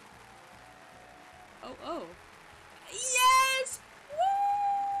 Oh. Yes! Woo!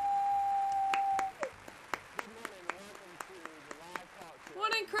 Good morning and welcome to the live talk show.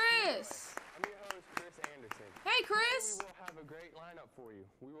 Morning, Chris! I'm your host, Chris Anderson. Hey, Today Chris! we will have a great lineup for you.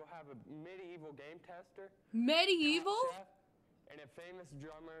 We will have a medieval game tester, Medieval? chef, and a famous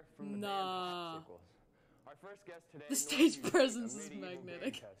drummer from the Nah. band Popsicles. Our first guest today, The Nora stage Hughes, presence a is medieval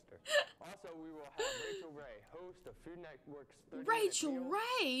magnetic. game tester. Also, we will have Rachel Ray, host of Food Network's 30 Rachel Minute Meals,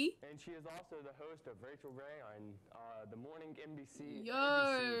 Ray? and she is also the host of Rachel Ray on the morning NBC. Yo.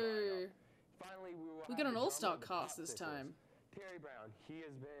 lineup. Finally, we will We have got an the all-star drummer of the cast this Popsicles, time. Terry Brown. He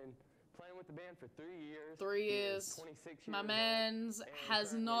has been playing with the band for 3 years. 3 He years. is 26 My years man's old and has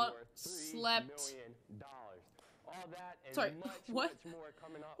currently not worth $3 slept. million. All that and Sorry, much, what? much more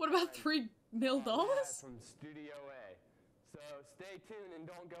coming up. What about on $3 million? live from Studio A. So stay tuned and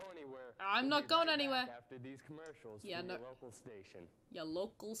don't go anywhere. I'm We'll not be going right anywhere. back after these commercials Yeah, from no- your local station. Your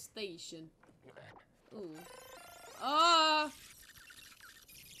local station. Ooh.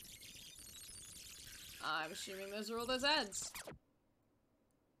 I'm assuming those are all those ads.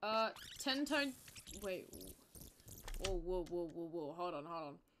 10 tone. Wait. Whoa. Hold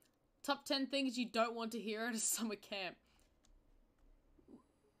on. Top 10 things you don't want to hear at a summer camp.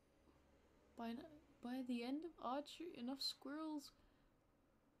 By the end of archery, enough squirrels.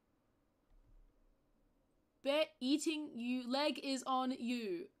 Bear eating you. Leg is on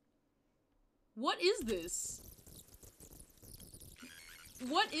you. What is this?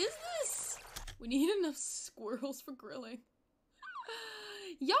 What is this? We need enough squirrels for grilling.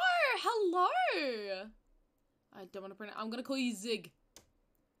 Yo, hello. I don't want to pronounce. I'm gonna call you Zig.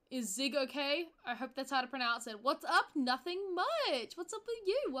 Is Zig okay? I hope that's how to pronounce it. What's up? Nothing much. What's up with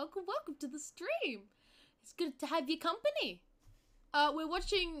you? Welcome to the stream. It's good to have your company. We're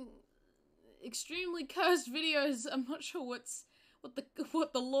watching extremely cursed videos. I'm not sure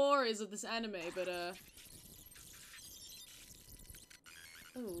what the lore is of this anime, but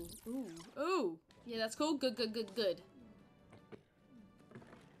Ooh. Yeah, that's cool. Good.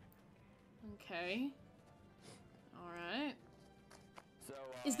 Okay. Alright. So,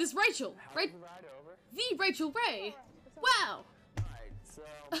 Is this Rachel? how's the ride over? The Rachel Ray! Wow! Alright, so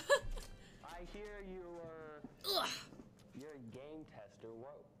I hear Ugh. you're a game tester.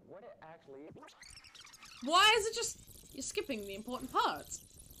 What it actually is? Why is it just... You're skipping the important parts.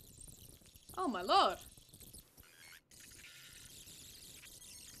 Oh my lord.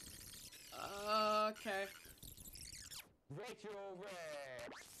 Okay. Rachel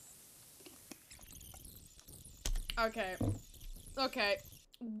Red. Okay. Okay.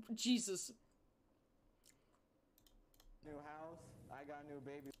 Jesus. New house. I got a new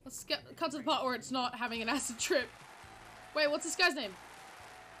baby. Let's cut to the part where it's not having an acid trip. Wait, what's this guy's name?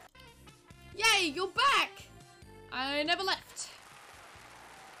 Yay, you're back! I never left.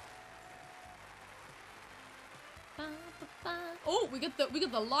 Oh, we get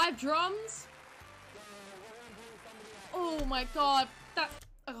the live drums. Oh my god, that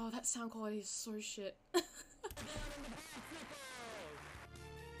sound quality is so shit.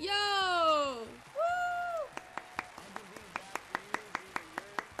 Yo! Woo!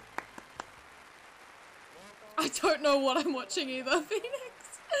 I don't know what I'm watching either,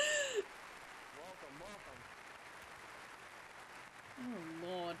 Phoenix. Oh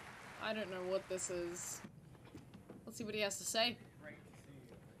lord, I don't know what this is. Let's see what he has to say.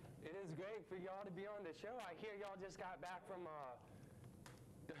 It is great for y'all to be on the show. I hear y'all just got back from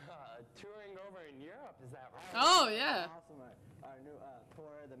touring over in Europe. Is that right? Oh yeah. Awesome. Our new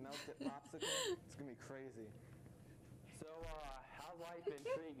tour, the Melted Popsicle. It's gonna be crazy. So, how's life been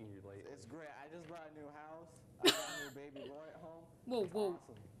treating you lately? It's great. I just bought a new house. I got a new baby boy at home. Whoa, It's whoa.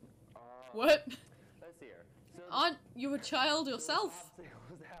 Awesome. What? Let's see here. So Aren't you a child yourself? The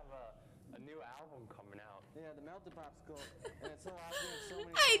Popsicles have a new album coming out. Yeah, the Melted Popsicle. And it's so awesome. So many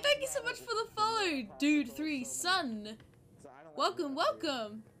Hey, songs thank you so about much it. for the The follow, Melted Dude Popsicle, 3 so Son. many. So I don't Welcome, want to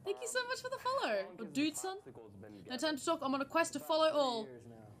welcome. Thank you so much for the follow. How long Oh, has the Dude Son. Popsicles been No together? time to talk. I'm on a quest to About follow 3 all. years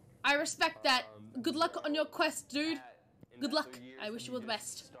now. I respect that. Good luck on your quest, dude. In Good that luck. 3 years, I wish have you all the just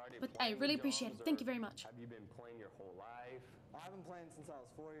best. started But I playing really the appreciate it. drums, Thank you or very much. Have you been playing your whole life? I've been playing since I was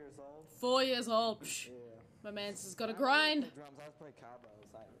 4 years old. 4 years old. Psh, Yeah. my man's has got to I don't really grind. play drums. I was playing cowbells.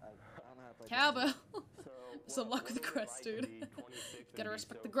 I don't know how to play Cowbell. drums. So, Some luck with the what would it quest, like to dude. be 26 Gotta and be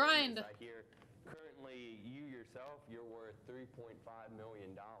respect so the grind. famous? I hear currently you yourself, you're worth $3.5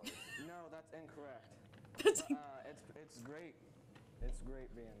 million. No, that's incorrect. That's But, it's great. It's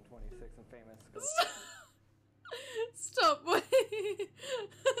great being 26 and famous. 'cause Stop. Why is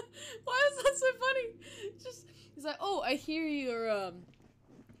that so funny? Just he's like, oh, I hear you're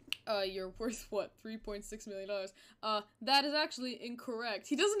worth what, $3.6 million. That is actually incorrect.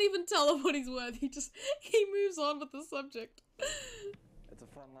 He doesn't even tell him what he's worth. He moves on with the subject. It's a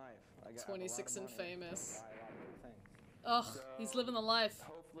fun life. I got 26 a lot and of money. famous. Buy a lot of good things. Ugh, he's living the life.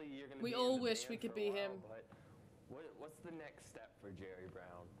 Hopefully you're gonna We be all in the wish band we could for a be while, him. But what's the next step for Jerry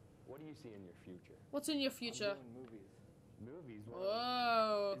Brown? What do you see in your future? What's in your I'm future? doing movies. Movies?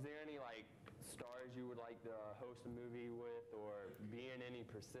 Whoa. Is there any like stars you would like to host a movie with, or be in any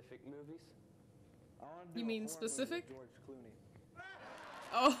Pacific movies? I want to do You a mean horror movie with specific? George Clooney.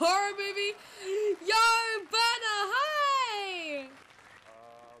 A horror movie? Yo, Banner, hi!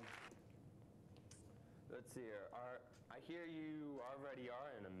 Let's see here. I hear you already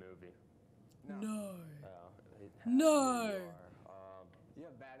are in a movie. No. It has No. you are. You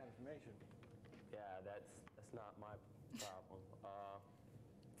have bad information. Yeah, that's not my problem.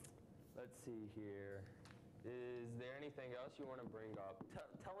 Let's see here. Is there anything else you want to bring up?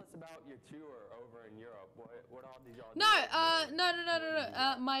 Tell us about your tour over in Europe. What all did y'all do? No.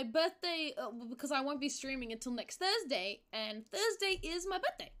 My birthday, because I won't be streaming until next Thursday, and Thursday is my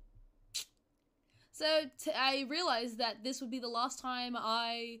birthday. So I realized that this would be the last time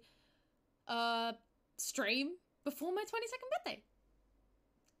I stream before my 22nd birthday.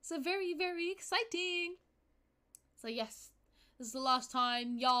 So very, very exciting. So yes, this is the last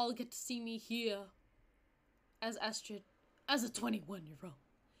time y'all get to see me here as Astrid, as a 21-year-old.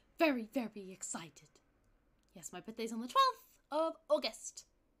 Very, very excited. Yes, my birthday's on the 12th of August.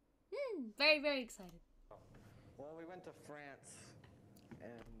 Very, very excited. Well, we went to France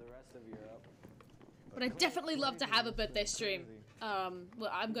and the rest of Europe. But I definitely love to have a birthday It's stream. crazy.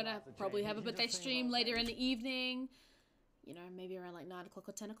 Well, I'm gonna Lots of probably change. have a You just birthday think stream about later that. in the evening. You know, maybe around like 9 o'clock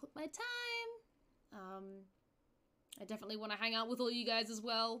or 10 o'clock my time. I definitely want to hang out with all you guys as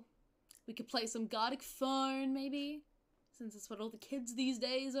well. We could play some Gartic Phone, maybe, since it's what all the kids these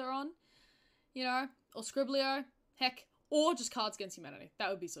days are on. You know, or Scribblio, heck, or just Cards Against Humanity. That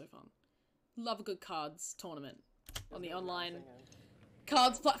would be so fun. Love a good cards tournament on the online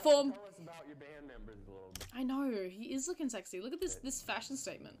cards platform. Tell us about your band members a little bit. I know, he is looking sexy. Look at this fashion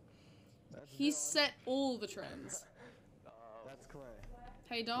statement. That's He Dylan. set all the trends. That's Clay.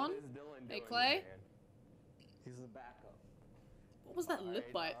 Hey Don, What is Dylan Hey, doing Clay? in the band? He's the backup. what was that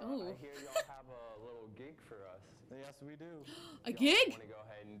lip bite? I Ooh, hear y'all have a little gig for us. Yes, we do. a Y'all gig? Want to go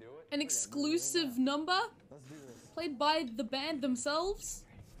ahead and do it? An exclusive number Let's do this. played by the band themselves.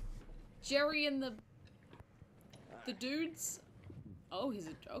 Jerry and the dudes. Oh, he's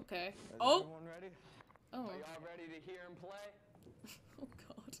a okay. Is Oh, everyone ready? oh, Are y'all ready to hear him play? oh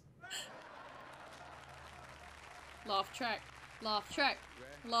God. Laugh track, laugh track,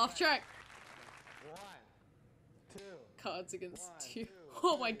 laugh track. 1, 2. Cards Against One, you. two,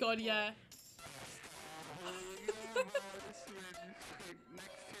 Oh my three, God, four. yeah.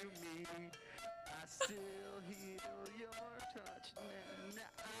 I still heal your touch, and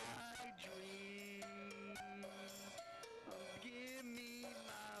I dream. Give me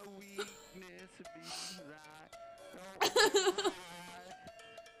my weakness because I don't know why.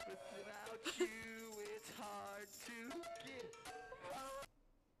 But without you, it's hard to get.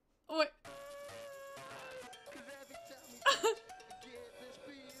 Oh, wait. 'Cause every time we touch, I get this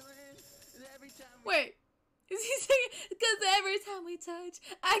feeling. And every time we Wait. Is he singing? Because every time we touch,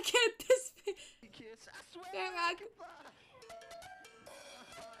 I get this kiss, I swear I could fly.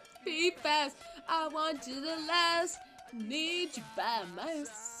 be fast. I want you to last. Need you by my Every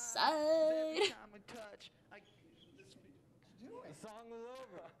side. time we touch, I The song is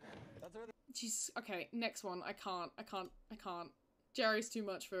over. That's where the Jeez. Okay, next one. I can't. Jerry's too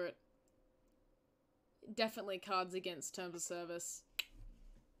much for it. Definitely Cards Against Terms of Service.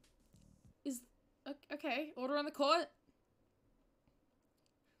 Is okay. Order on the court.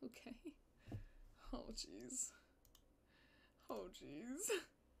 Okay. Oh jeez. Oh jeez.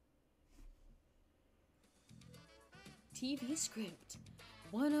 TV script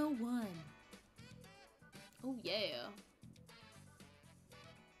 101. Oh yeah.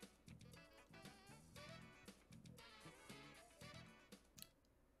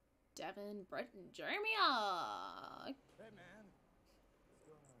 Devin, Brett, and Jeremy are. Hey man. What's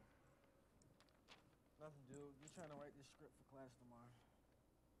going on? Nothing, dude. Just trying to write this script for class tomorrow.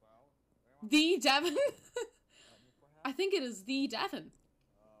 Well, The Devin? help me perhaps? I think it is the Devin.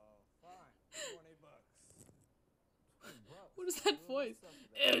 Oh, fine. 20 bucks. 20 bucks? What is that Dude, voice? what's up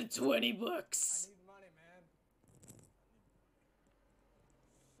with that? 20 I bucks. need money, man.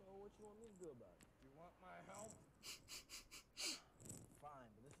 So what you want me to do about it? You want my help? Fine,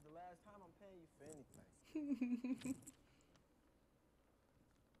 but this is the last time I'm paying you for anything.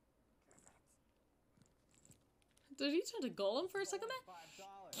 Did he turn to Golem for a second there?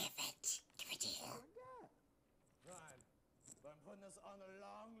 $5. Give it here. Ryan, I'm putting this on the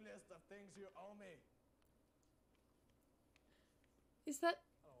long list of things you owe me. Is that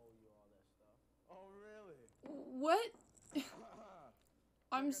I don't owe you all that stuff. Oh, really? what?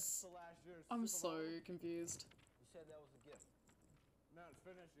 I'm Tickets s- to last year's I'm Super Bowl? so confused. You said that was a gift. Not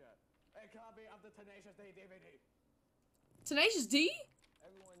finished yet. A copy of the Tenacious D DVD. Tenacious D?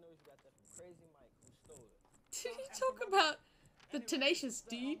 Everyone knows you got that from Crazy Mike who stole it. Did he talk about the Tenacious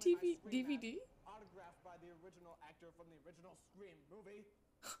D DVD? Autographed by the original actor from the original Scream movie.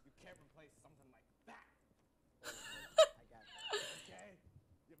 You can't replace something like that. I got that. Okay?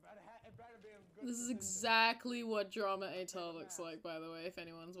 You better it better be in good This is condition. exactly what Drama Atar looks like, by the way, if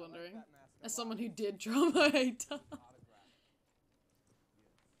anyone's I like wondering. that mask a As lot. someone who did Drama Atar. Autographed.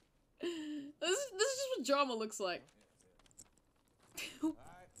 This is just what Drama looks like. What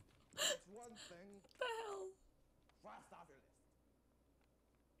Alright. That's one thing. the hell? Crossed off your list.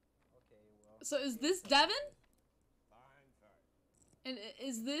 Okay, well. So is this Devin? Fine, sorry. And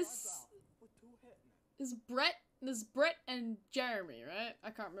is this Crossed off. With 2 hitmen. is Brett? This Brett and Jeremy, right? I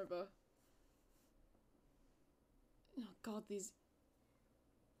can't remember. Oh God, these.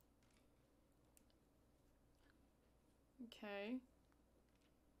 Okay.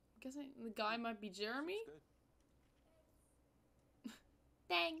 I'm guessing the guy might be Jeremy. Good.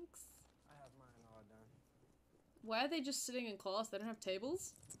 Thanks. I have mine all done. Why are they just sitting in class? They don't have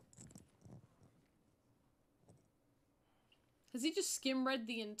tables? Has he just skim read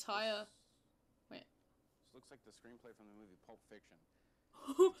the entire... Wait. This looks like the screenplay from the movie Pulp Fiction.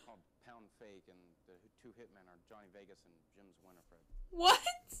 It's called Pound Fake, and the 2 hitmen are Johnny Vegas and Jim's Winifred. What?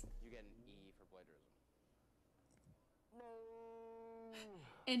 You get an E for plagiarism.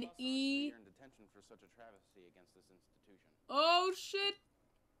 An Plus, E. You're in detention for such a travesty against this institution. Oh shit.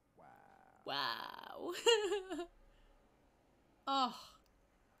 Wow. Wow. Oh.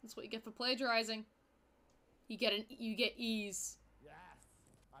 That's what you get for plagiarizing. You get E's. Yes.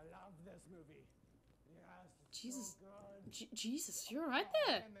 I love this movie. Yes. It's Jesus. So good. Jesus, you're right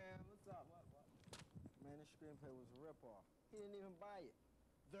there. Hey man, what's up? What? Man, this screenplay was a ripoff. He didn't even buy it.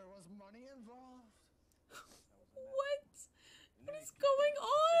 There was money involved. What? What is going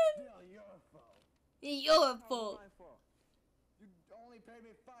on? Still your fault. Your How fault. was my fault? You only paid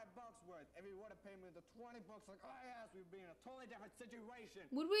me $5 worth. If you would have paid me the 20 bucks like I asked, we'd be in a totally different situation.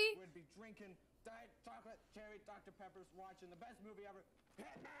 Would we? We'd be drinking Diet Chocolate Cherry Dr. Peppers, watching the best movie ever,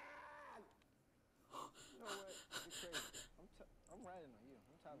 Hitman! You know what? You're crazy. I'm riding on you.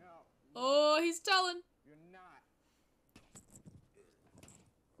 I'm telling you. Oh, he's telling. You're not.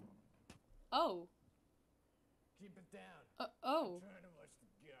 Oh. Keep it down. Oh. I'm trying to watch The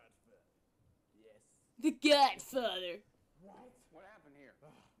Godfather. Yes. The Godfather. What? What happened here?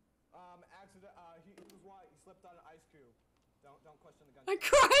 Accident. He slipped on an ice cube. Don't question the gun. I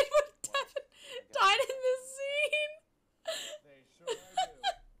cried when Devin died in this scene. They sure do.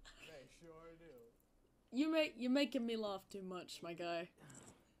 They sure do. You're making me laugh too much, my guy.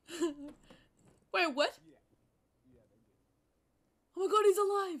 Wait, what? Yeah. Yeah, they do. Oh my god, he's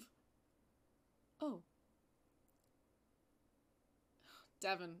alive! Oh.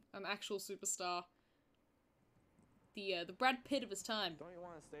 Devin, an actual superstar. The Brad Pitt of his time. Don't you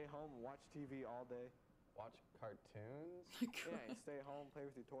want to stay home and watch TV all day? Watch cartoons? Yeah, stay home, play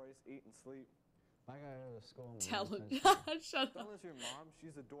with your toys, eat and sleep. I gotta go to school. Talent. Shut Don't up. listen to your mom.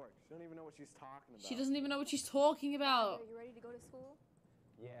 She's a dork. She don't even know what she's talking about. She doesn't even know what she's talking about. Are you ready to go to school?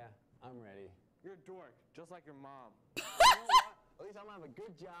 Yeah, I'm ready. You're a dork, just like your mom. You know what? At least I'm gonna have a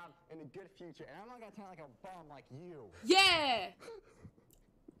good job and a good future, and I'm not gonna turn like a bum like you. Yeah!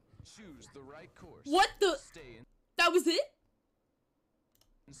 Choose the right course. What the? Stay That was it?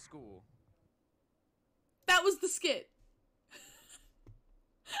 in school. That was the skit.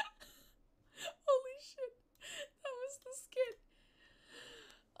 Holy shit. That was the skit.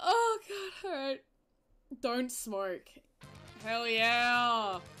 Oh god, alright. Don't smoke. Hell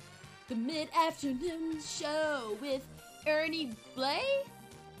yeah. The mid-afternoon show with Ernie Blay?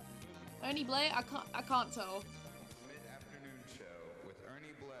 Ernie Blay? I can't tell. Mid-afternoon show with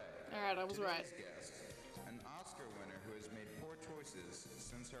Ernie Blay. Alright, I was right. Today's guest, an Oscar winner who has made poor choices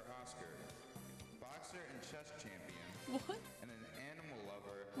since her Oscar. Boxer and chess champion. What? And an animal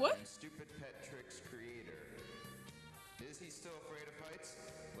lover What? and stupid pet tricks creator. Is he still afraid of heights?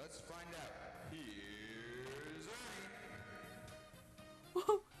 Let's find out. Here's Ernie.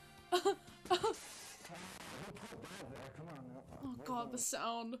 Oh god, the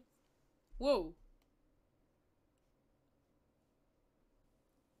sound. Whoa.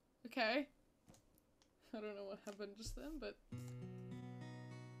 Okay. I don't know what happened just then, but...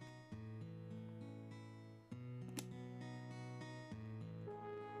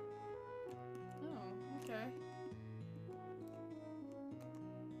 Oh, okay.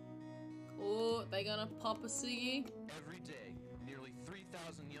 Oh, they gonna pop a ciggy? Every day, nearly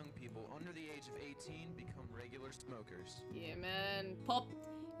 3,000 young people under the age of 18 become regular smokers. Yeah, man. Pop.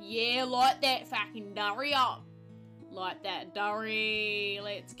 Yeah, light that fucking durry up. Light that durry.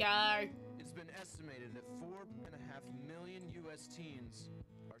 Let's go. It's been estimated that 4.5 million U.S. teens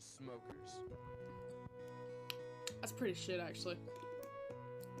are smokers. That's pretty shit, actually.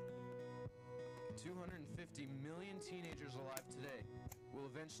 250 million teenagers alive today will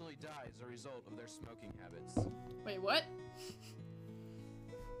eventually die as a result of their smoking habits. Wait, what?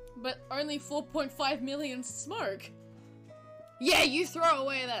 But only 4.5 million smoke. Yeah, you throw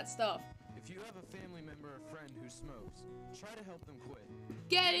away that stuff. If you have a family member or friend who smokes, try to help them quit.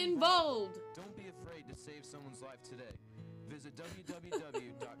 Get involved. Don't be afraid to save someone's life today. Visit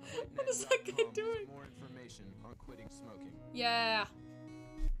www.quitnet.com What is that guy doing? for more information on quitting smoking. Yeah.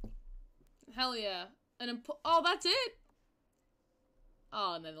 Hell yeah. Oh, that's it?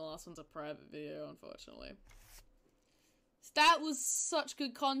 Oh, and then the last one's a private video, unfortunately. That was such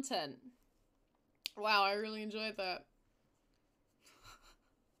good content. Wow, I really enjoyed that.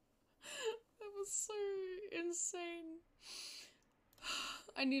 That was so insane.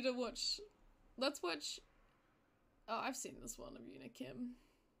 I need to watch... Let's watch... Oh, I've seen this one of Yuna Kim.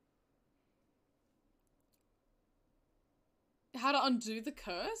 How to undo the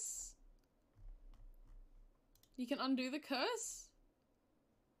curse? You can undo the curse?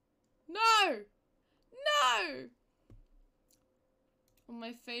 No! No! Well,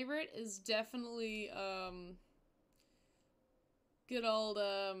 my favorite is definitely, good old,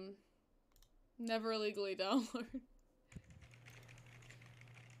 never illegally download.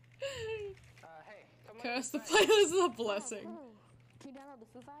 Hey, come on. Curse the playlist is a blessing. Can you download the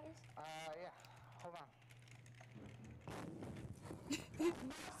Foo Fighters? Yeah. Hold on.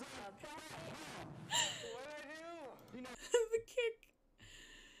 The kick.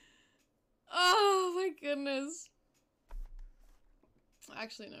 Oh my goodness.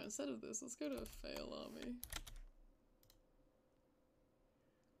 Actually, no, instead of this, let's go to a fail army.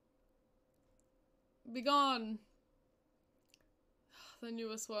 Be gone. The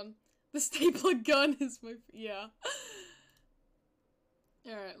newest one. The stapler gun is my... yeah.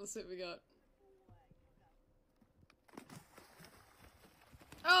 Alright, let's see what we got.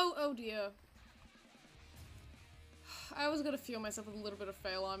 Oh dear. I always gotta fuel myself with a little bit of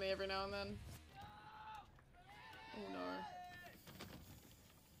fail army every now and then. Oh no.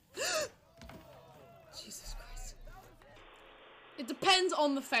 Jesus Christ. It depends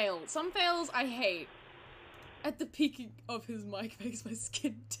on the fail. Some fails I hate. At the peak of his mic makes my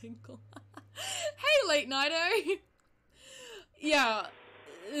skin tingle. Hey, Late Nighto! Yeah.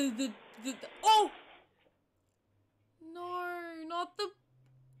 Oh! No, not the...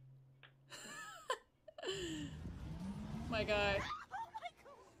 My guy.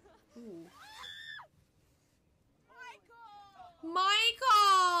 Ooh.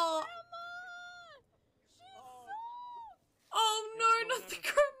 Michael! Oh no, not the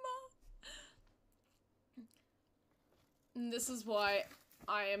grandma! And this is why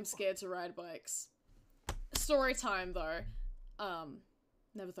I am scared to ride bikes. Story time though.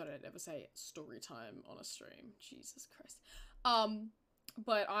 Never thought I'd ever say story time on a stream. Jesus Christ.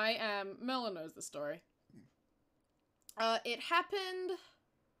 But Merlin knows the story. It happened...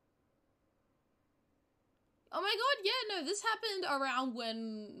 Oh my god, yeah, no, this happened around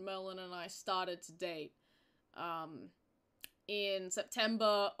when Merlin and I started to date. In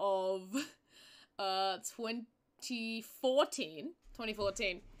September of 2014.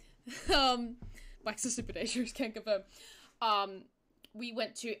 Bikes are super dangerous, can't confirm. We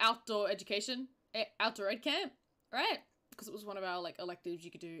went to outdoor ed camp, right? Because it was one of our like electives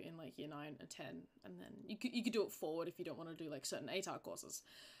you could do in like year 9 and 10, and then you could do it forward if you don't want to do like certain ATAR courses.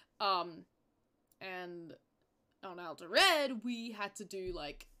 And on outdoor ed, we had to do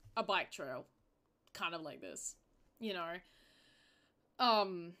like a bike trail, kind of like this, you know.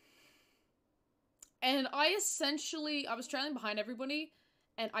 And I was trailing behind everybody,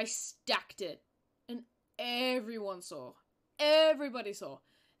 and I stacked it, and everybody saw,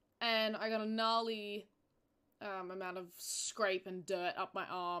 and I got a gnarly amount of scrape and dirt up my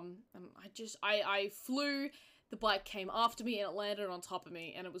arm, and I flew, the bike came after me, and it landed on top of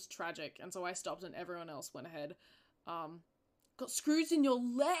me, and it was tragic, and so I stopped, and everyone else went ahead. Got screws in your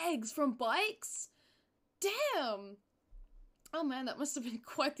legs from bikes? Damn! Oh man, that must have been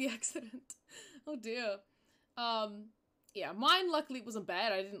quite the accident. Oh dear. Yeah, mine luckily wasn't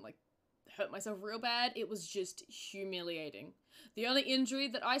bad. I didn't like hurt myself real bad. It was just humiliating. The only injury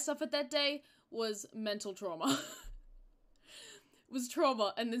that I suffered that day was mental trauma. It was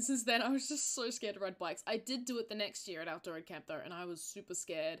trauma, and then since then I was just so scared to ride bikes. I did do it the next year at outdoor ed camp though, and I was super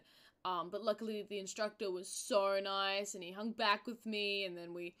scared. But luckily the instructor was so nice, and he hung back with me, and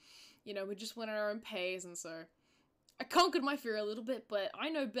then we just went at our own pace, and so I conquered my fear a little bit, but I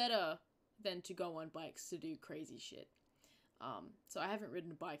know better than to go on bikes to do crazy shit. So I haven't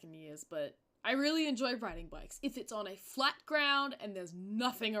ridden a bike in years, but I really enjoy riding bikes if it's on a flat ground and there's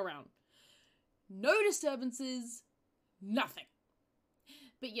nothing around. No disturbances, nothing.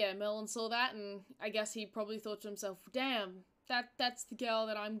 But yeah, Merlin saw that, and I guess he probably thought to himself, damn, that's the girl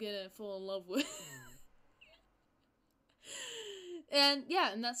that I'm gonna fall in love with. And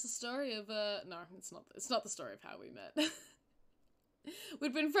yeah, and that's the story of, no, it's not the story of how we met.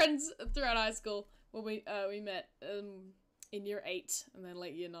 We'd been friends throughout high school when we met, in year 8, and then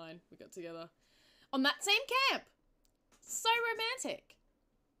late year 9, we got together. On that same camp! So romantic!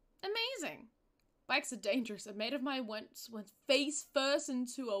 Amazing! Bikes are dangerous. A mate of mine went face first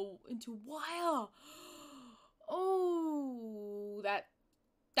into wire! Oh, that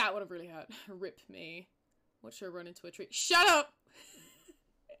would have really hurt. Rip me. Watch her run into a tree. Shut up!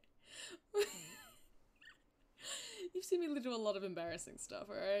 You've seen me do a lot of embarrassing stuff,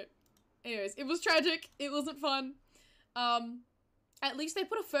 alright? Anyways, it was tragic. It wasn't fun. At least they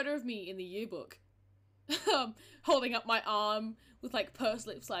put a photo of me in the yearbook. Holding up my arm with, like, pursed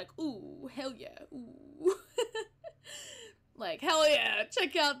lips, like, ooh, hell yeah, ooh. Like, hell yeah,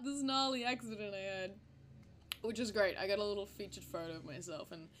 check out this gnarly accident I had. Which is great. I got a little featured photo of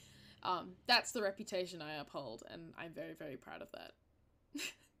myself, and that's the reputation I uphold, and I'm very, very proud of that.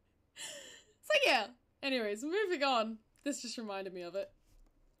 So yeah, anyways, moving on. This just reminded me of it.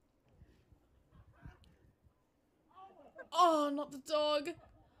 Oh, not the dog.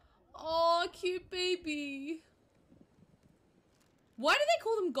 Oh, cute baby. Why do they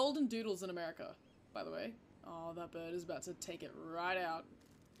call them golden doodles in America, by the way? Oh, that bird is about to take it right out.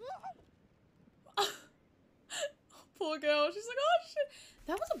 Poor girl. She's like, oh shit.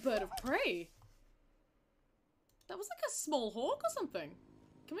 That was a bird of prey. That was like a small hawk or something.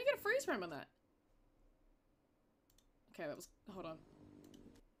 Can we get a freeze frame on that? Okay, that was... Hold on.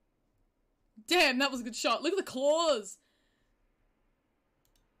 Damn, that was a good shot. Look at the claws.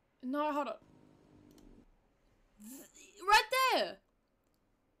 No, hold on. Right there.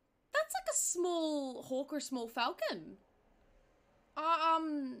 That's like a small hawk or a small falcon.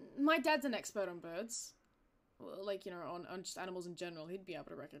 My dad's an expert on birds. Like, you know, on just animals in general. He'd be able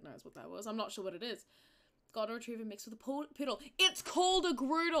to recognize what that was. I'm not sure what it is. Golden Retriever mixed with a poodle. It's called a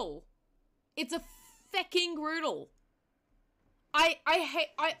Groodle. It's a fecking Groodle. I hate,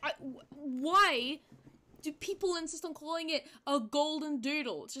 why do people insist on calling it a golden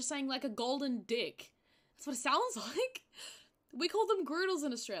doodle? It's just saying like a golden dick. That's what it sounds like. We call them Groodles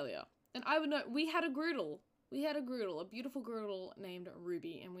in Australia. And I would know, we had a Groodle. We had a Groodle, a beautiful Groodle named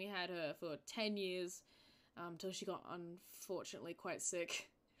Ruby. And we had her for 10 years, till she got unfortunately quite sick.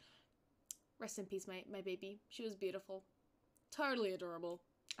 Rest in peace, my baby. She was beautiful. Totally adorable.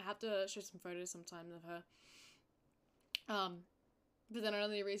 I have to show some photos sometime of her. But then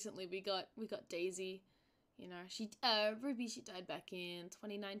only recently we got Daisy. You know, Ruby, she died back in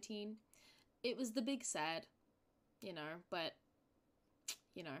 2019. It was the big sad, you know, but,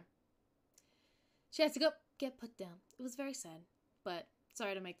 you know, she had to get put down. It was very sad, but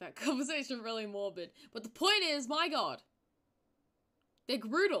sorry to make that conversation really morbid. But the point is, my God, they're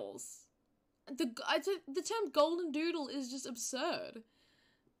Groodles. The term golden doodle is just absurd.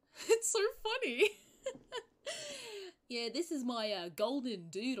 It's so funny. Yeah, this is my golden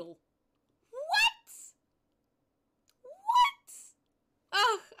doodle. What?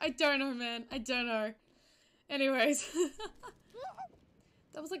 Oh, I don't know, man. I don't know. Anyways.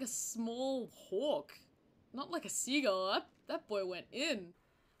 That was like a small hawk. Not like a seagull. That boy went in.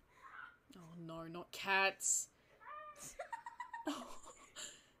 Oh no, not cats. Oh.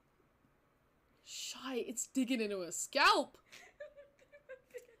 Shy, it's digging into her scalp.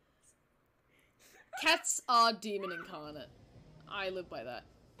 Cats are demon incarnate. I live by that.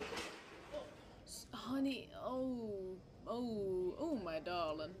 Honey, oh, my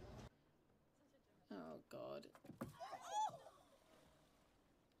darling. Oh, God.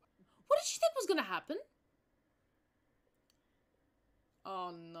 What did she think was gonna happen?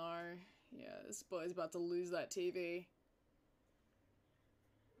 Oh, no. Yeah, this boy's about to lose that TV.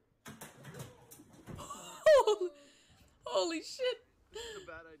 Holy shit. This is a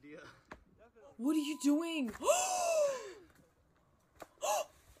bad idea. What are you doing?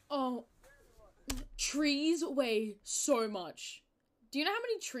 Oh, trees weigh so much. Do you know how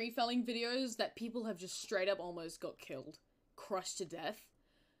many tree felling videos that people have just straight up almost got killed? Crushed to death?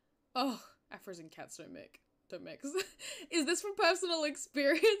 Oh, Afros and cats don't mix. Is this from personal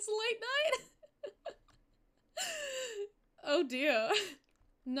experience late night? Oh dear.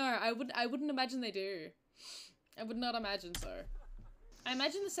 No, I wouldn't imagine they do. I would not imagine so. I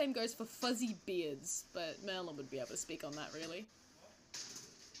imagine the same goes for fuzzy beards, but Merlin would be able to speak on that, really.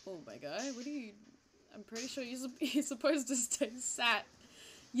 Oh my god, what are you... I'm pretty sure you're supposed to stay sat.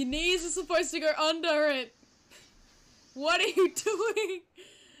 Your knees are supposed to go under it. What are you doing?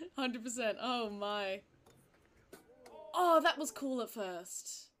 100%. Oh my. Oh, that was cool at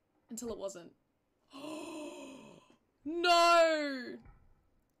first. Until it wasn't. No!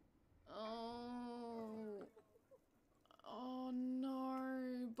 Oh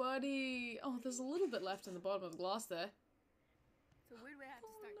no, buddy. Oh, there's a little bit left in the bottom of the glass there. So where do we have to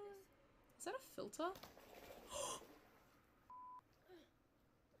start this? Is that a filter?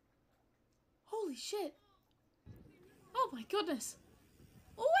 Holy shit. Oh my goodness.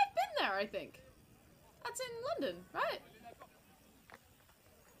 Oh, I've been there, I think. That's in London, right?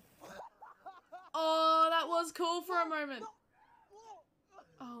 Oh, that was cool for a moment.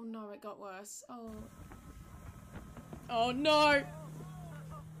 Oh no, it got worse. Oh. Oh no!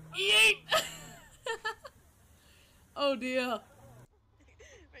 Yeet! Oh dear.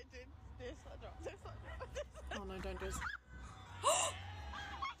 Wait, dude, this I dropped. Oh no, don't do this.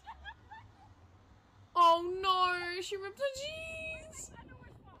 Oh no, she ripped her jeans!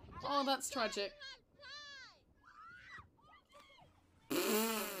 Oh, that's tragic.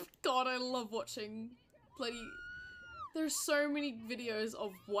 God, I love watching bloody... There's so many videos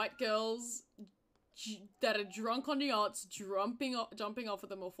of white girls that are drunk on yachts, jumping off of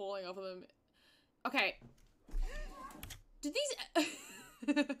them or falling off of them. Okay. Did these...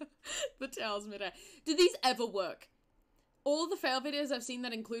 The towels midair. Did these ever work? All of the fail videos I've seen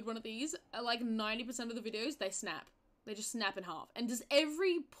that include one of these, are like 90% of the videos, they snap. They just snap in half. And does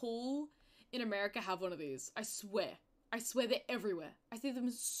every pool in America have one of these? I swear. I swear they're everywhere. I see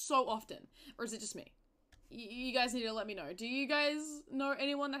them so often. Or is it just me? You guys need to let me know. Do you guys know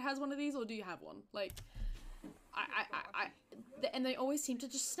anyone that has one of these, or do you have one? Like, and they always seem to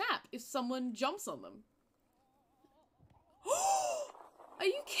just snap if someone jumps on them. Are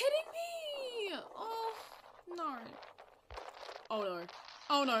you kidding me? Oh, no. Oh no.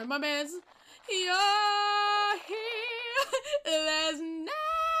 Oh no, my man's here. There's nothing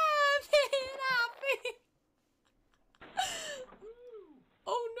I'll be.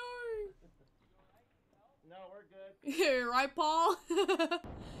 Oh no. No, we're good. Yeah, right, Paul?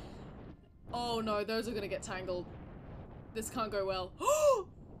 Oh no, those are gonna get tangled. This can't go well. Oh,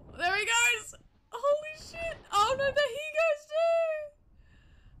 there he goes! Holy shit! Oh no, there he goes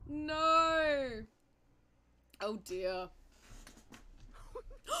too! No! Oh dear.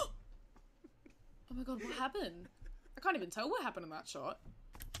 Oh my god, what happened? I can't even tell what happened in that shot.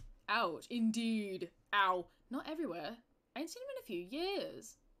 Ouch, indeed. Ow. Not everywhere. I ain't seen him in a few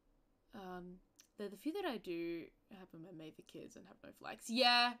years. The few that I do have them are made for kids and have no flags.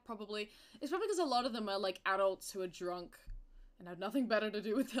 Yeah, probably. It's probably because a lot of them are like adults who are drunk and have nothing better to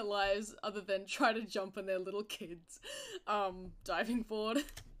do with their lives other than try to jump on their little kids' diving board. So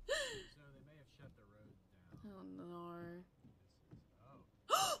they may have shut the road down. Oh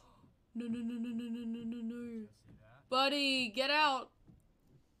no. No, no, no, no, no, no, no, no, no. Buddy, get out!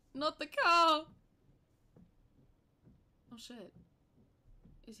 Not the car! Oh shit.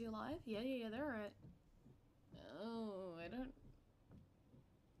 Is he alive? Yeah, they're alright. Oh, I don't...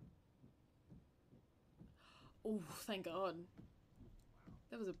 Oh, thank god.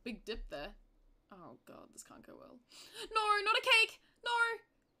 There was a big dip there. Oh god, this can't go well. No, not a cake! No!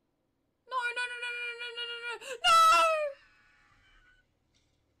 No, no, no, no, no, no, no, no, no, no!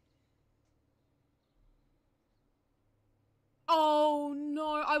 Oh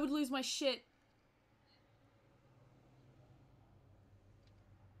no, I would lose my shit.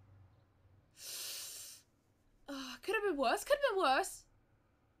 Could have been worse, could have been worse.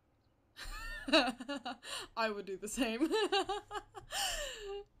 I would do the same.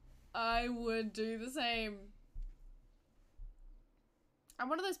 I would do the same. I'm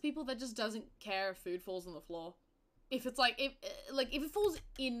one of those people that just doesn't care if food falls on the floor. If it's like, if it falls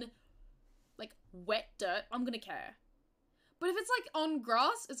in, like, wet dirt, I'm gonna care. But if it's, like, on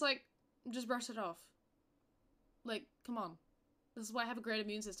grass, it's like, just brush it off. Like, come on. This is why I have a great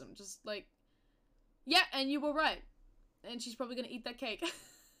immune system. Just, like, yeah, and you were right. And she's probably gonna eat that cake.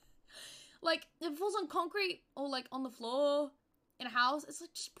 Like, if it falls on concrete or, like, on the floor in a house, it's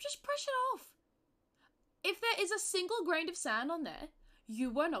like, just brush it off. If there is a single grain of sand on there,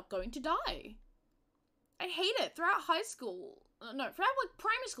 you were not going to die. I hate it. Throughout high school, no, throughout, like,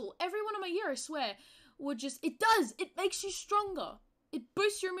 primary school, everyone in my year, I swear, would just, it makes you stronger. It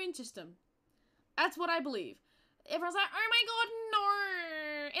boosts your immune system. That's what I believe. Everyone's like, oh my god,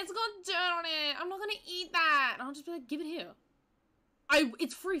 no, it's got dirt on it, I'm not gonna eat that. And I'll just be like, give it here.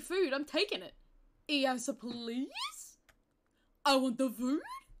 It's free food, I'm taking it. Yes, please? I want the food?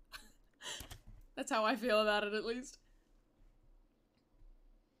 That's how I feel about it, at least.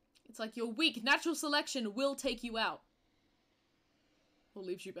 It's like, you're weak, natural selection will take you out. Or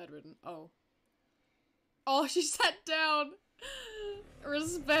leaves you bedridden. Oh. Oh, she sat down.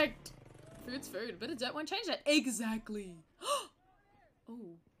 Respect. Food's food. A bit of dirt won't change that. Exactly.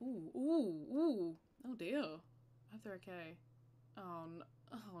 Ooh, ooh, ooh, ooh. Oh dear. I hope they're okay. Oh no.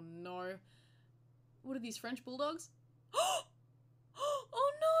 Oh no. What are these, French bulldogs? Oh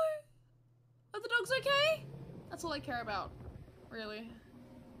no! Are the dogs okay? That's all I care about. Really.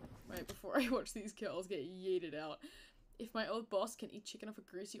 Wait, before I watch these girls get yeeted out. If my old boss can eat chicken off a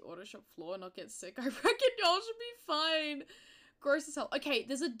greasy auto shop floor and not get sick, I reckon y'all should be fine. Gross as hell. Okay,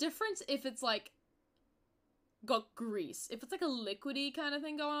 there's a difference if it's like got grease. If it's like a liquidy kind of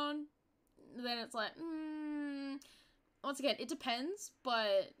thing going on, then it's like, once again, it depends,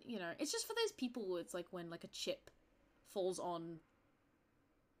 but you know, it's just for those people. It's like when like a chip falls on,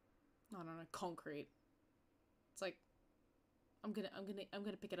 I don't know, concrete. It's like, I'm gonna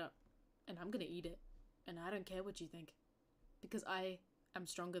pick it up and I'm gonna eat it, and I don't care what you think, because I am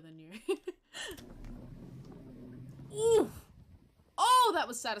stronger than you. Ooh. Oh, that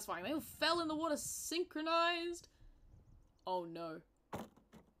was satisfying. They all fell in the water synchronized. Oh no.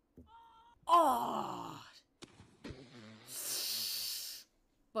 Oh.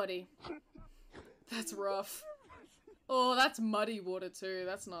 Buddy. That's rough. Oh, that's muddy water too.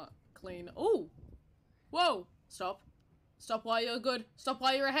 That's not clean. Oh. Whoa. Stop. Stop while you're good. Stop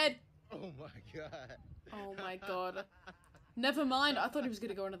while you're ahead. Oh my god. Oh my god. Never mind. I thought he was going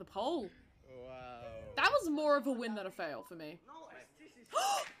to go into the pole. Wow. That was more of a win than a fail for me.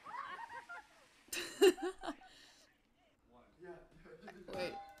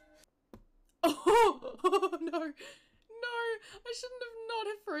 Wait. Oh no. No. I shouldn't have not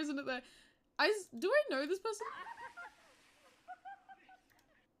have frozen it there. Do I know this person?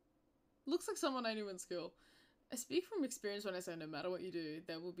 Looks like someone I knew in school. I speak from experience when I say no matter what you do,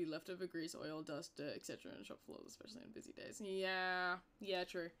 there will be leftover grease, oil, dust, dirt, etc. on shop floors, especially on busy days. Yeah. Yeah,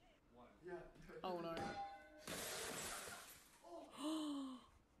 true. Oh no. Oh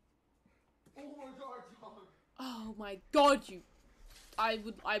my god, dog. Oh my god, you... I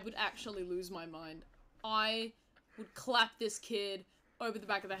would actually lose my mind. I would clap this kid over the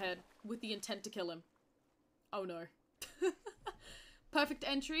back of the head with the intent to kill him. Oh no. Perfect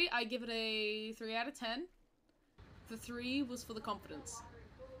entry. I give it a 3 out of 10. The 3 was for the confidence.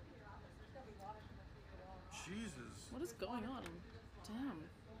 Jesus. What is going on? Damn.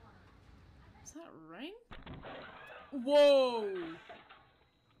 Is that rain? Whoa!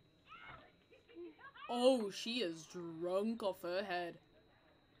 Oh, she is drunk off her head.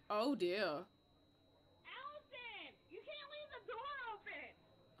 Oh dear. Allison! You can't leave the door open!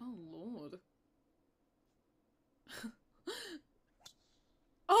 Oh lord.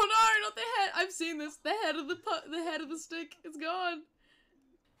 Oh no, not the head! I've seen this. The head of the stick is gone.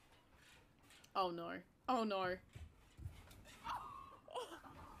 Oh no. Oh no.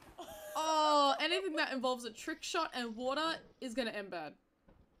 Oh, anything that involves a trick shot and water is gonna end bad.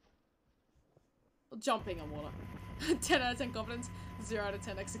 Jumping on water. 10 out of 10 confidence, 0 out of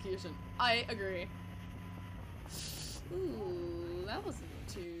 10 execution. I agree. Ooh, that wasn't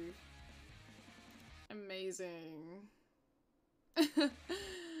too amazing.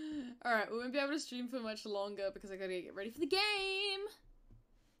 Alright, we won't be able to stream for much longer because I gotta get ready for the game.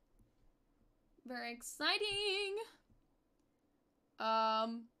 Very exciting.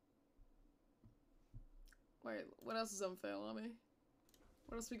 Wait, what else is on Fail Army?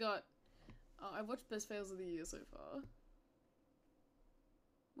 What else we got? Oh, I've watched Best Fails of the Year so far.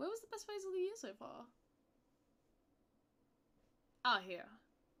 Where was the Best Fails of the Year so far? Ah, here.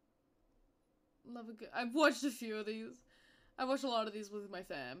 Love a good. I've watched a few of these. I've watched a lot of these with my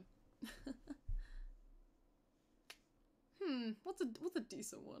fam. What's a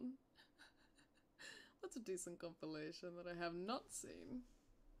decent one? What's a decent compilation that I have not seen?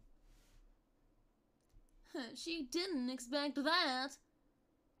 She didn't expect that.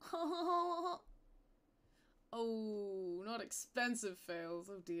 Oh, not expensive fails.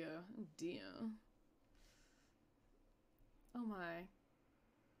 Oh dear. Oh dear. Oh my.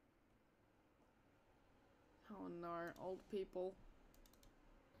 Oh no, old people.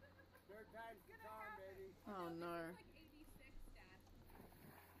 Oh no.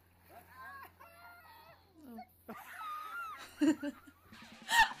 Oh.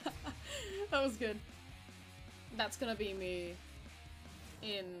 That was good. That's gonna be me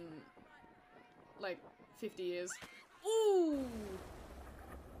in like 50 years. Ooh!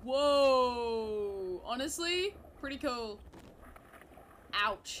 Whoa! Honestly, pretty cool.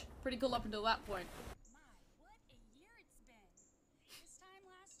 Ouch. Pretty cool up until that point.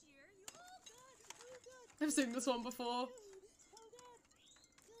 I've seen this one before.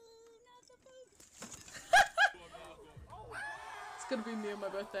 It's gonna be me on my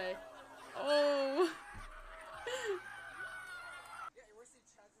birthday. Oh!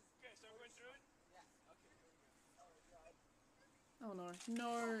 Oh no.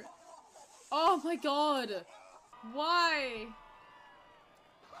 No. Oh my god! Why?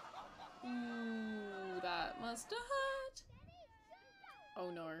 Ooh, that must have hurt. Oh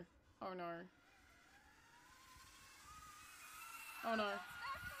no. Oh no. Oh no.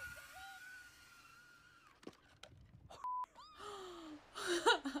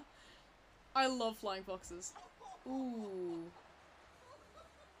 I love flying foxes. Ooh.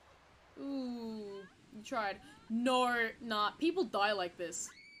 Ooh. You tried. No, nah. People die like this.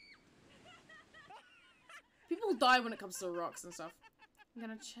 People die when it comes to rocks and stuff. I'm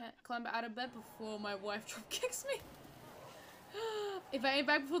gonna climb out of bed before my wife drop kicks me. If I ain't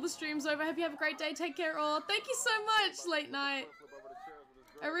back before the stream's over, I hope you have a great day. Take care all. Thank you so much, late night.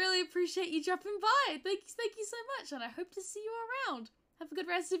 I really appreciate you dropping by. Thank you so much, and I hope to see you around. Have a good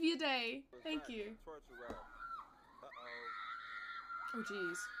rest of your day. Thank you. Oh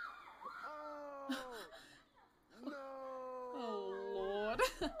jeez. No. Oh lord.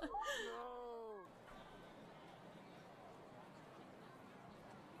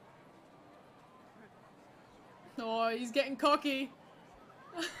 Oh, he's getting cocky.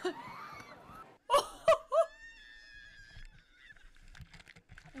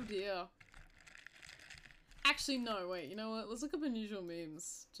 Oh dear. Actually, no, wait, you know what? Let's look up unusual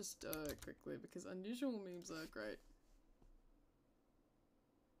memes just quickly because unusual memes are great.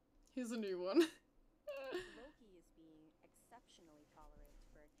 Here's a new one. Loki is being exceptionally tolerant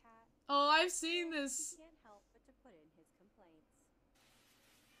for a cat. Oh, I've seen this. He can't help but to put in his complaints.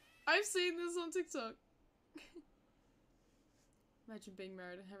 I've seen this on TikTok. Imagine being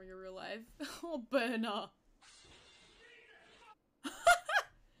married and having a real life. Oh, burner.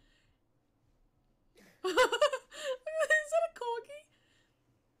 Is that a corgi?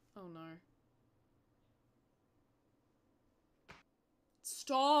 Oh no.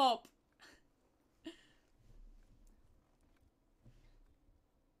 Stop!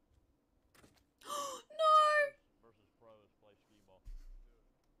 No! Versus pros play skee ball.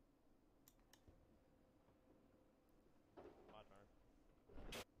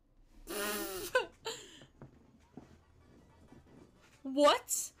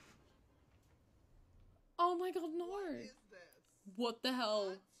 What? Oh my god, no. What the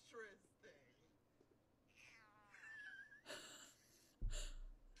hell?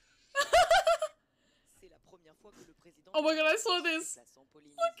 Oh my god, I saw this.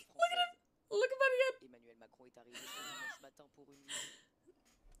 Look about it. Emmanuel Macron est arrivé ce dimanche matin pour une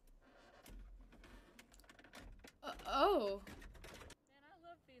Oh. Man, I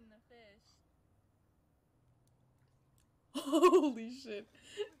love feeding the fish. Holy shit.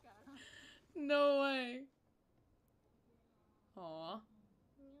 No way. Aw.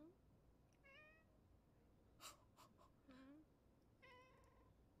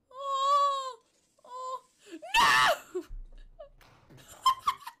 Oh, oh, no!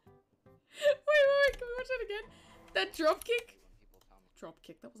 wait, can we watch that again? That drop kick? Drop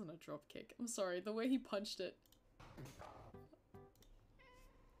kick, that wasn't a drop kick. I'm sorry, the way he punched it.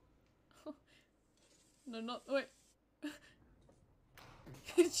 No, not, wait.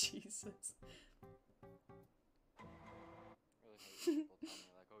 Jesus. Really hate people tell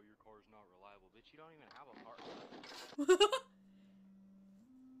me like, oh, your car's not reliable. Bitch, you don't even have a car.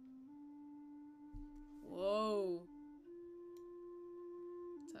 Whoa.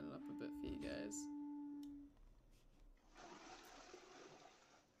 Turn it up a bit for you guys.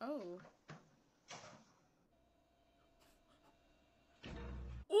 Oh.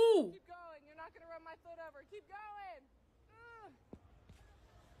 Ooh! Keep going. You're not gonna run my foot over. Keep going.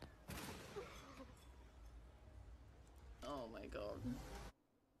 Oh my god.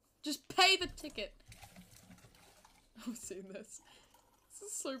 Just pay the ticket. I've seen this. This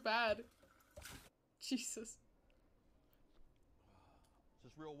is so bad. Jesus. Is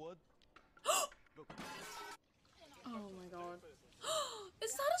this real wood? Oh my god.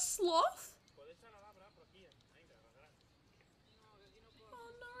 Is that a sloth?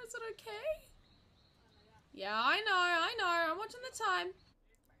 Oh no, is it okay? Yeah, I know. I'm watching the time.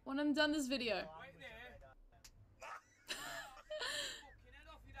 When I'm done this video.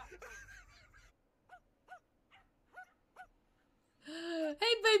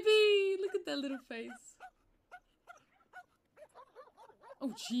 Hey baby! Look at that little face.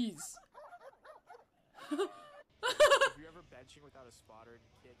 Oh jeez. If you're ever benching without a spotter and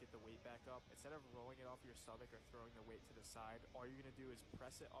you can't get the weight back up, instead of rolling it off your stomach or throwing the weight to the side, all you're gonna do is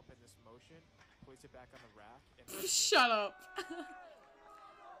press it up in this motion, place it back on the rack, and Shut up.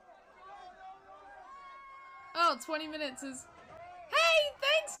 Oh, 20 minutes is... Hey,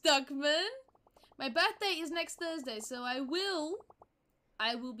 thanks, Duckman! My birthday is next Thursday, so I will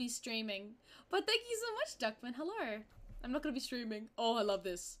be streaming. But thank you so much, Duckman. Hello. I'm not gonna be streaming. Oh, I love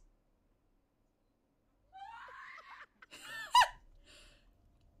this.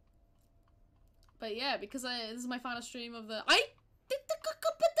 But yeah, because this is my final stream of the... I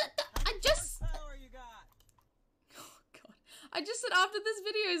just... Oh god. I just said after this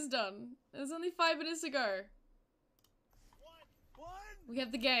video is done. It was only 5 minutes ago. We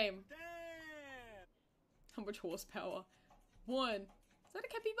have the game. Damn! How much horsepower? 1. Is that a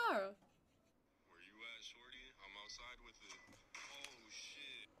capybara? Where you at, shorty? I'm outside with it. Oh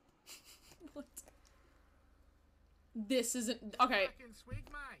shit. What? This isn't... Okay. Fucking swig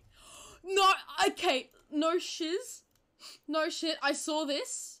mate. No, okay. No shiz. No shit. I saw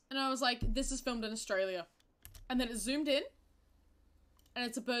this and I was like, this is filmed in Australia. And then it zoomed in. And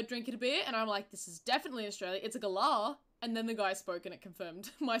it's a bird drinking a beer. And I'm like, this is definitely Australia. It's a galah. And then the guy spoke and it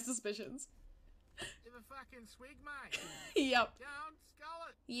confirmed my suspicions. Give a fucking swig mate. Yep. Down, skull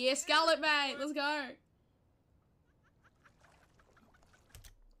it. Yeah, Scarlet, mate. Let's go.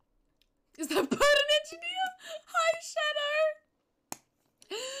 Is that bird an engineer? Hi, Shadow.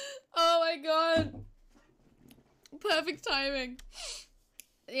 Oh my god. Perfect timing.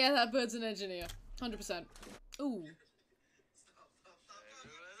 Yeah, that bird's an engineer. 100%. Ooh.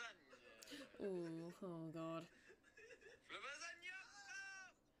 Ooh, oh god.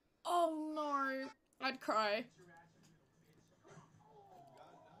 Oh no. I'd cry.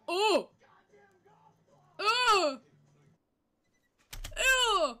 Oh! Oh!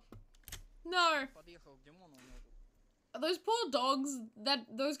 Ew! No. Those poor dogs,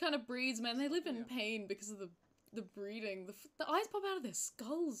 those kind of breeds, man, they live in pain because of the breeding. The eyes pop out of their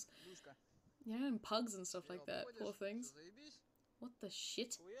skulls. Yeah, and pugs and stuff like that. Poor things. What the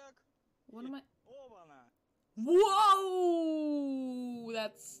shit? What am I... Whoa!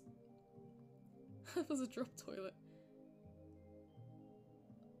 That's... That was a drop toilet.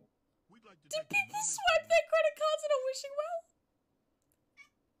 Did people swipe their credit cards and are wishing well?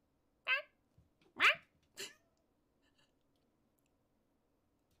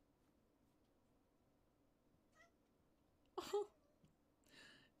 Oh,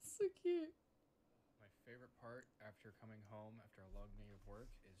 so cute. My favorite part part after coming home after a long day of work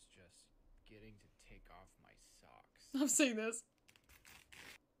is just getting to take off my socks. I've seen this.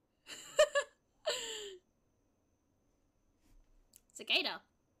 Cicada.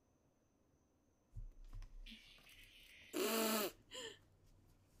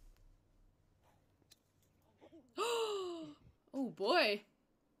 Oh boy.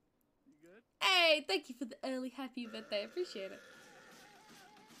 You good? Hey, thank you for the early happy birthday. I appreciate it.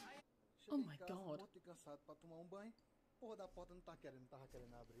 Oh my god. Morto e cansado pra tomar um banho. Porra da porta não tava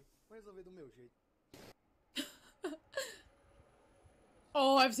querendo abrir. Vou resolver do meu jeito.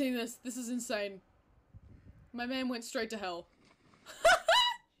 Oh, I've seen this. This is insane. My man went straight to hell.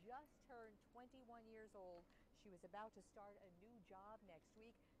 Just turned 21 years old. She was about to start a new job next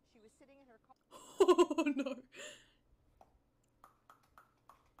week. She was sitting in her car. Oh no.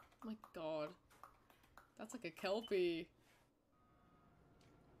 My god. That's like a Kelpie.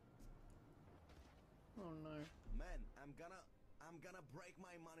 Oh no. Man, I'm gonna break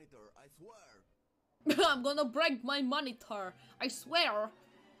my monitor, I swear. I'm gonna break my monitor, I swear.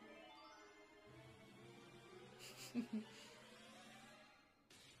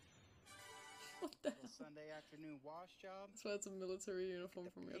 What the hell? Sunday afternoon wash job. That's why it's a military uniform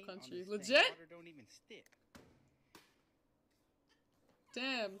from your Paint on country. this thing, Legit? Water don't even stick.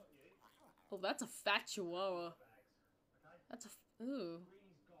 Damn. Oh, that's a fat chihuahua. That's a... Ooh.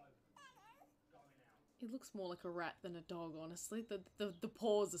 It looks more like a rat than a dog, honestly. The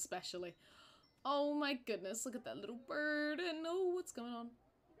paws especially. Oh my goodness, look at that little bird. And oh, what's going on?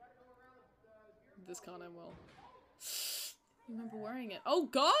 This can't end well. Remember wearing it. Oh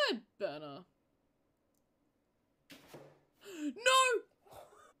god, Burner. No!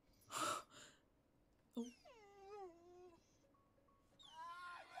 Oh.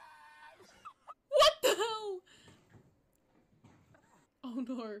 What the hell? Oh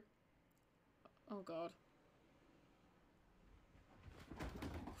no. Oh god.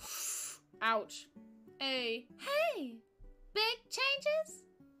 Ouch. Hey. Hey! Big changes?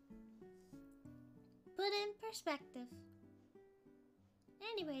 Put in perspective.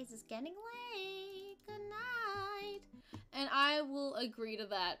 Anyways, it's getting late. Good night. And I will agree to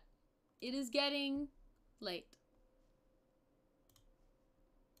that. It is getting late.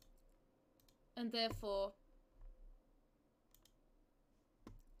 And therefore,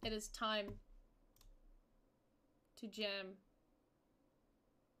 it is time to jam.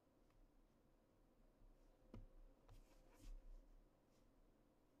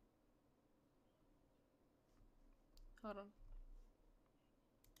 Hold on.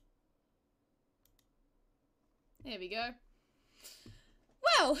 There we go.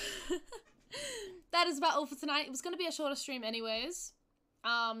 Well, that is about all for tonight. It was going to be a shorter stream anyways.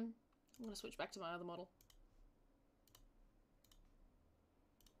 I'm going to switch back to my other model.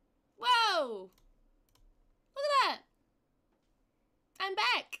 Whoa! Look at that! I'm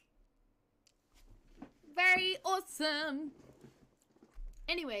back! Very awesome!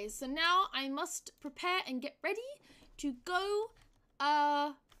 Anyways, so now I must prepare and get ready to go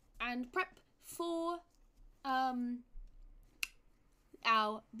and prep for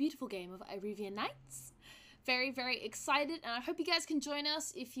our beautiful game of Irevian Nights. Very, very excited, and I hope you guys can join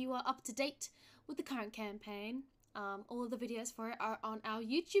us if you are up to date with the current campaign. All of the videos for it are on our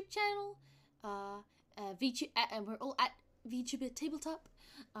YouTube channel, and we're all at VTuber Tabletop.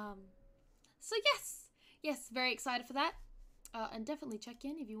 So yes, very excited for that. And definitely check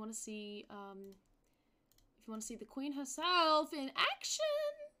in if you want to see the Queen herself in action.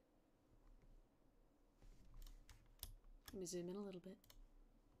 Let me zoom in a little bit.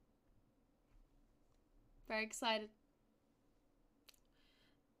 Very excited.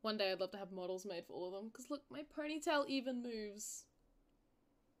 One day I'd love to have models made for all of them, because look, my ponytail even moves.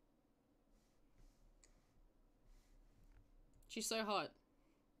 She's so hot.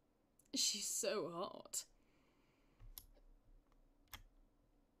 She's so hot.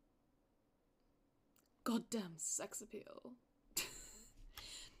 Goddamn sex appeal.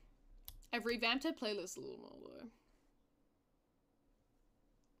 I've revamped her playlist a little more though.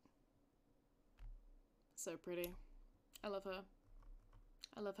 So pretty. I love her.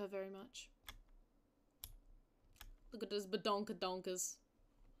 I love her very much. Look at those badonka-donkas.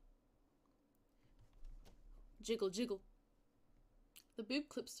 Jiggle, jiggle. The boob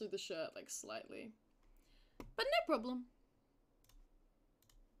clips through the shirt, like, slightly. But no problem.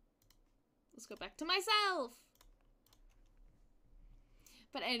 Let's go back to myself.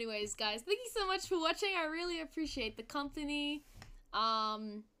 But anyways, guys, thank you so much for watching. I really appreciate the company.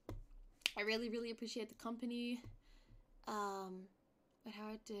 I really appreciate the company. But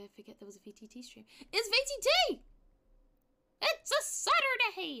how did I forget there was a VTT stream? It's VTT! It's a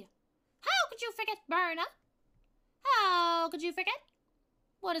Saturday! How could you forget, Burner? How could you forget?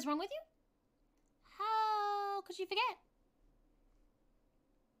 What is wrong with you? How could you forget?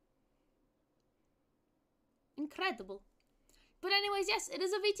 Incredible. But anyways, yes, it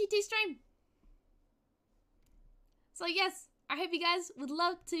is a VTT stream. So yes, I hope you guys would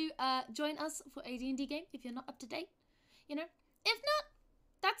love to join us for a D&D game if you're not up to date. You know, if not,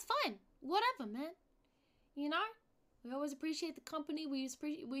 that's fine. Whatever, man. You know, we always appreciate the company. We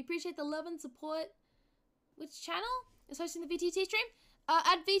appreciate the love and support. Which channel is hosting the VTT stream?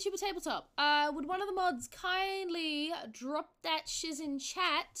 At VTuber Tabletop. Would one of the mods kindly drop that shiz in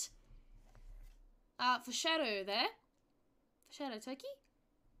chat? For Shadow there. For Shadow Turkey.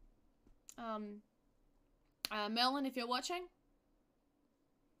 Melon, if you're watching.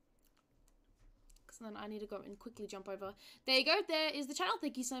 Because then I need to go and quickly jump over. There you go. There is the channel.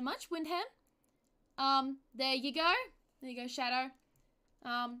 Thank you so much, Windham. There you go. There you go, Shadow.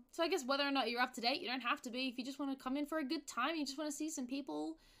 So I guess whether or not you're up to date, you don't have to be. If you just want to come in for a good time, you just want to see some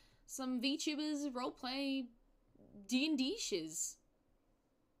people, some VTubers roleplay D&D shiz.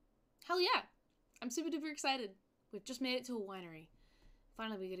 Hell yeah. I'm super duper excited. We've just made it to a winery.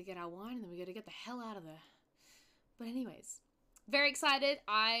 Finally, we gotta get our wine and then we gotta get the hell out of there. But anyways, very excited.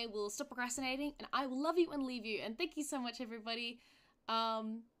 I will stop procrastinating and I will love you and leave you. And thank you so much, everybody.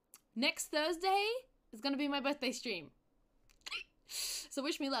 Next Thursday is gonna be my birthday stream. So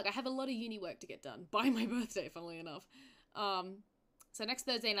wish me luck. I have a lot of uni work to get done by my birthday, funnily enough. So next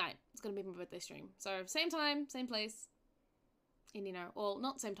Thursday night, it's going to be my birthday stream. So same time, same place. And you know, or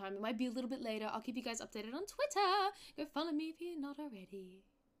not same time, it might be a little bit later. I'll keep you guys updated on Twitter. Go follow me if you're not already.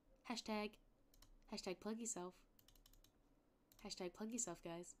 Hashtag plug yourself. Hashtag plug yourself,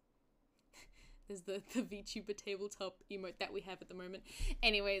 guys. There's the VTuber tabletop emote that we have at the moment.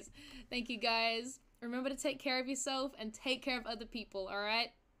 Anyways, thank you guys. Remember to take care of yourself and take care of other people, alright?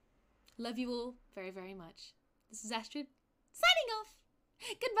 Love you all very, very much. This is Astrid, signing off.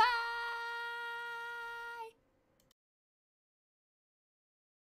 Goodbye!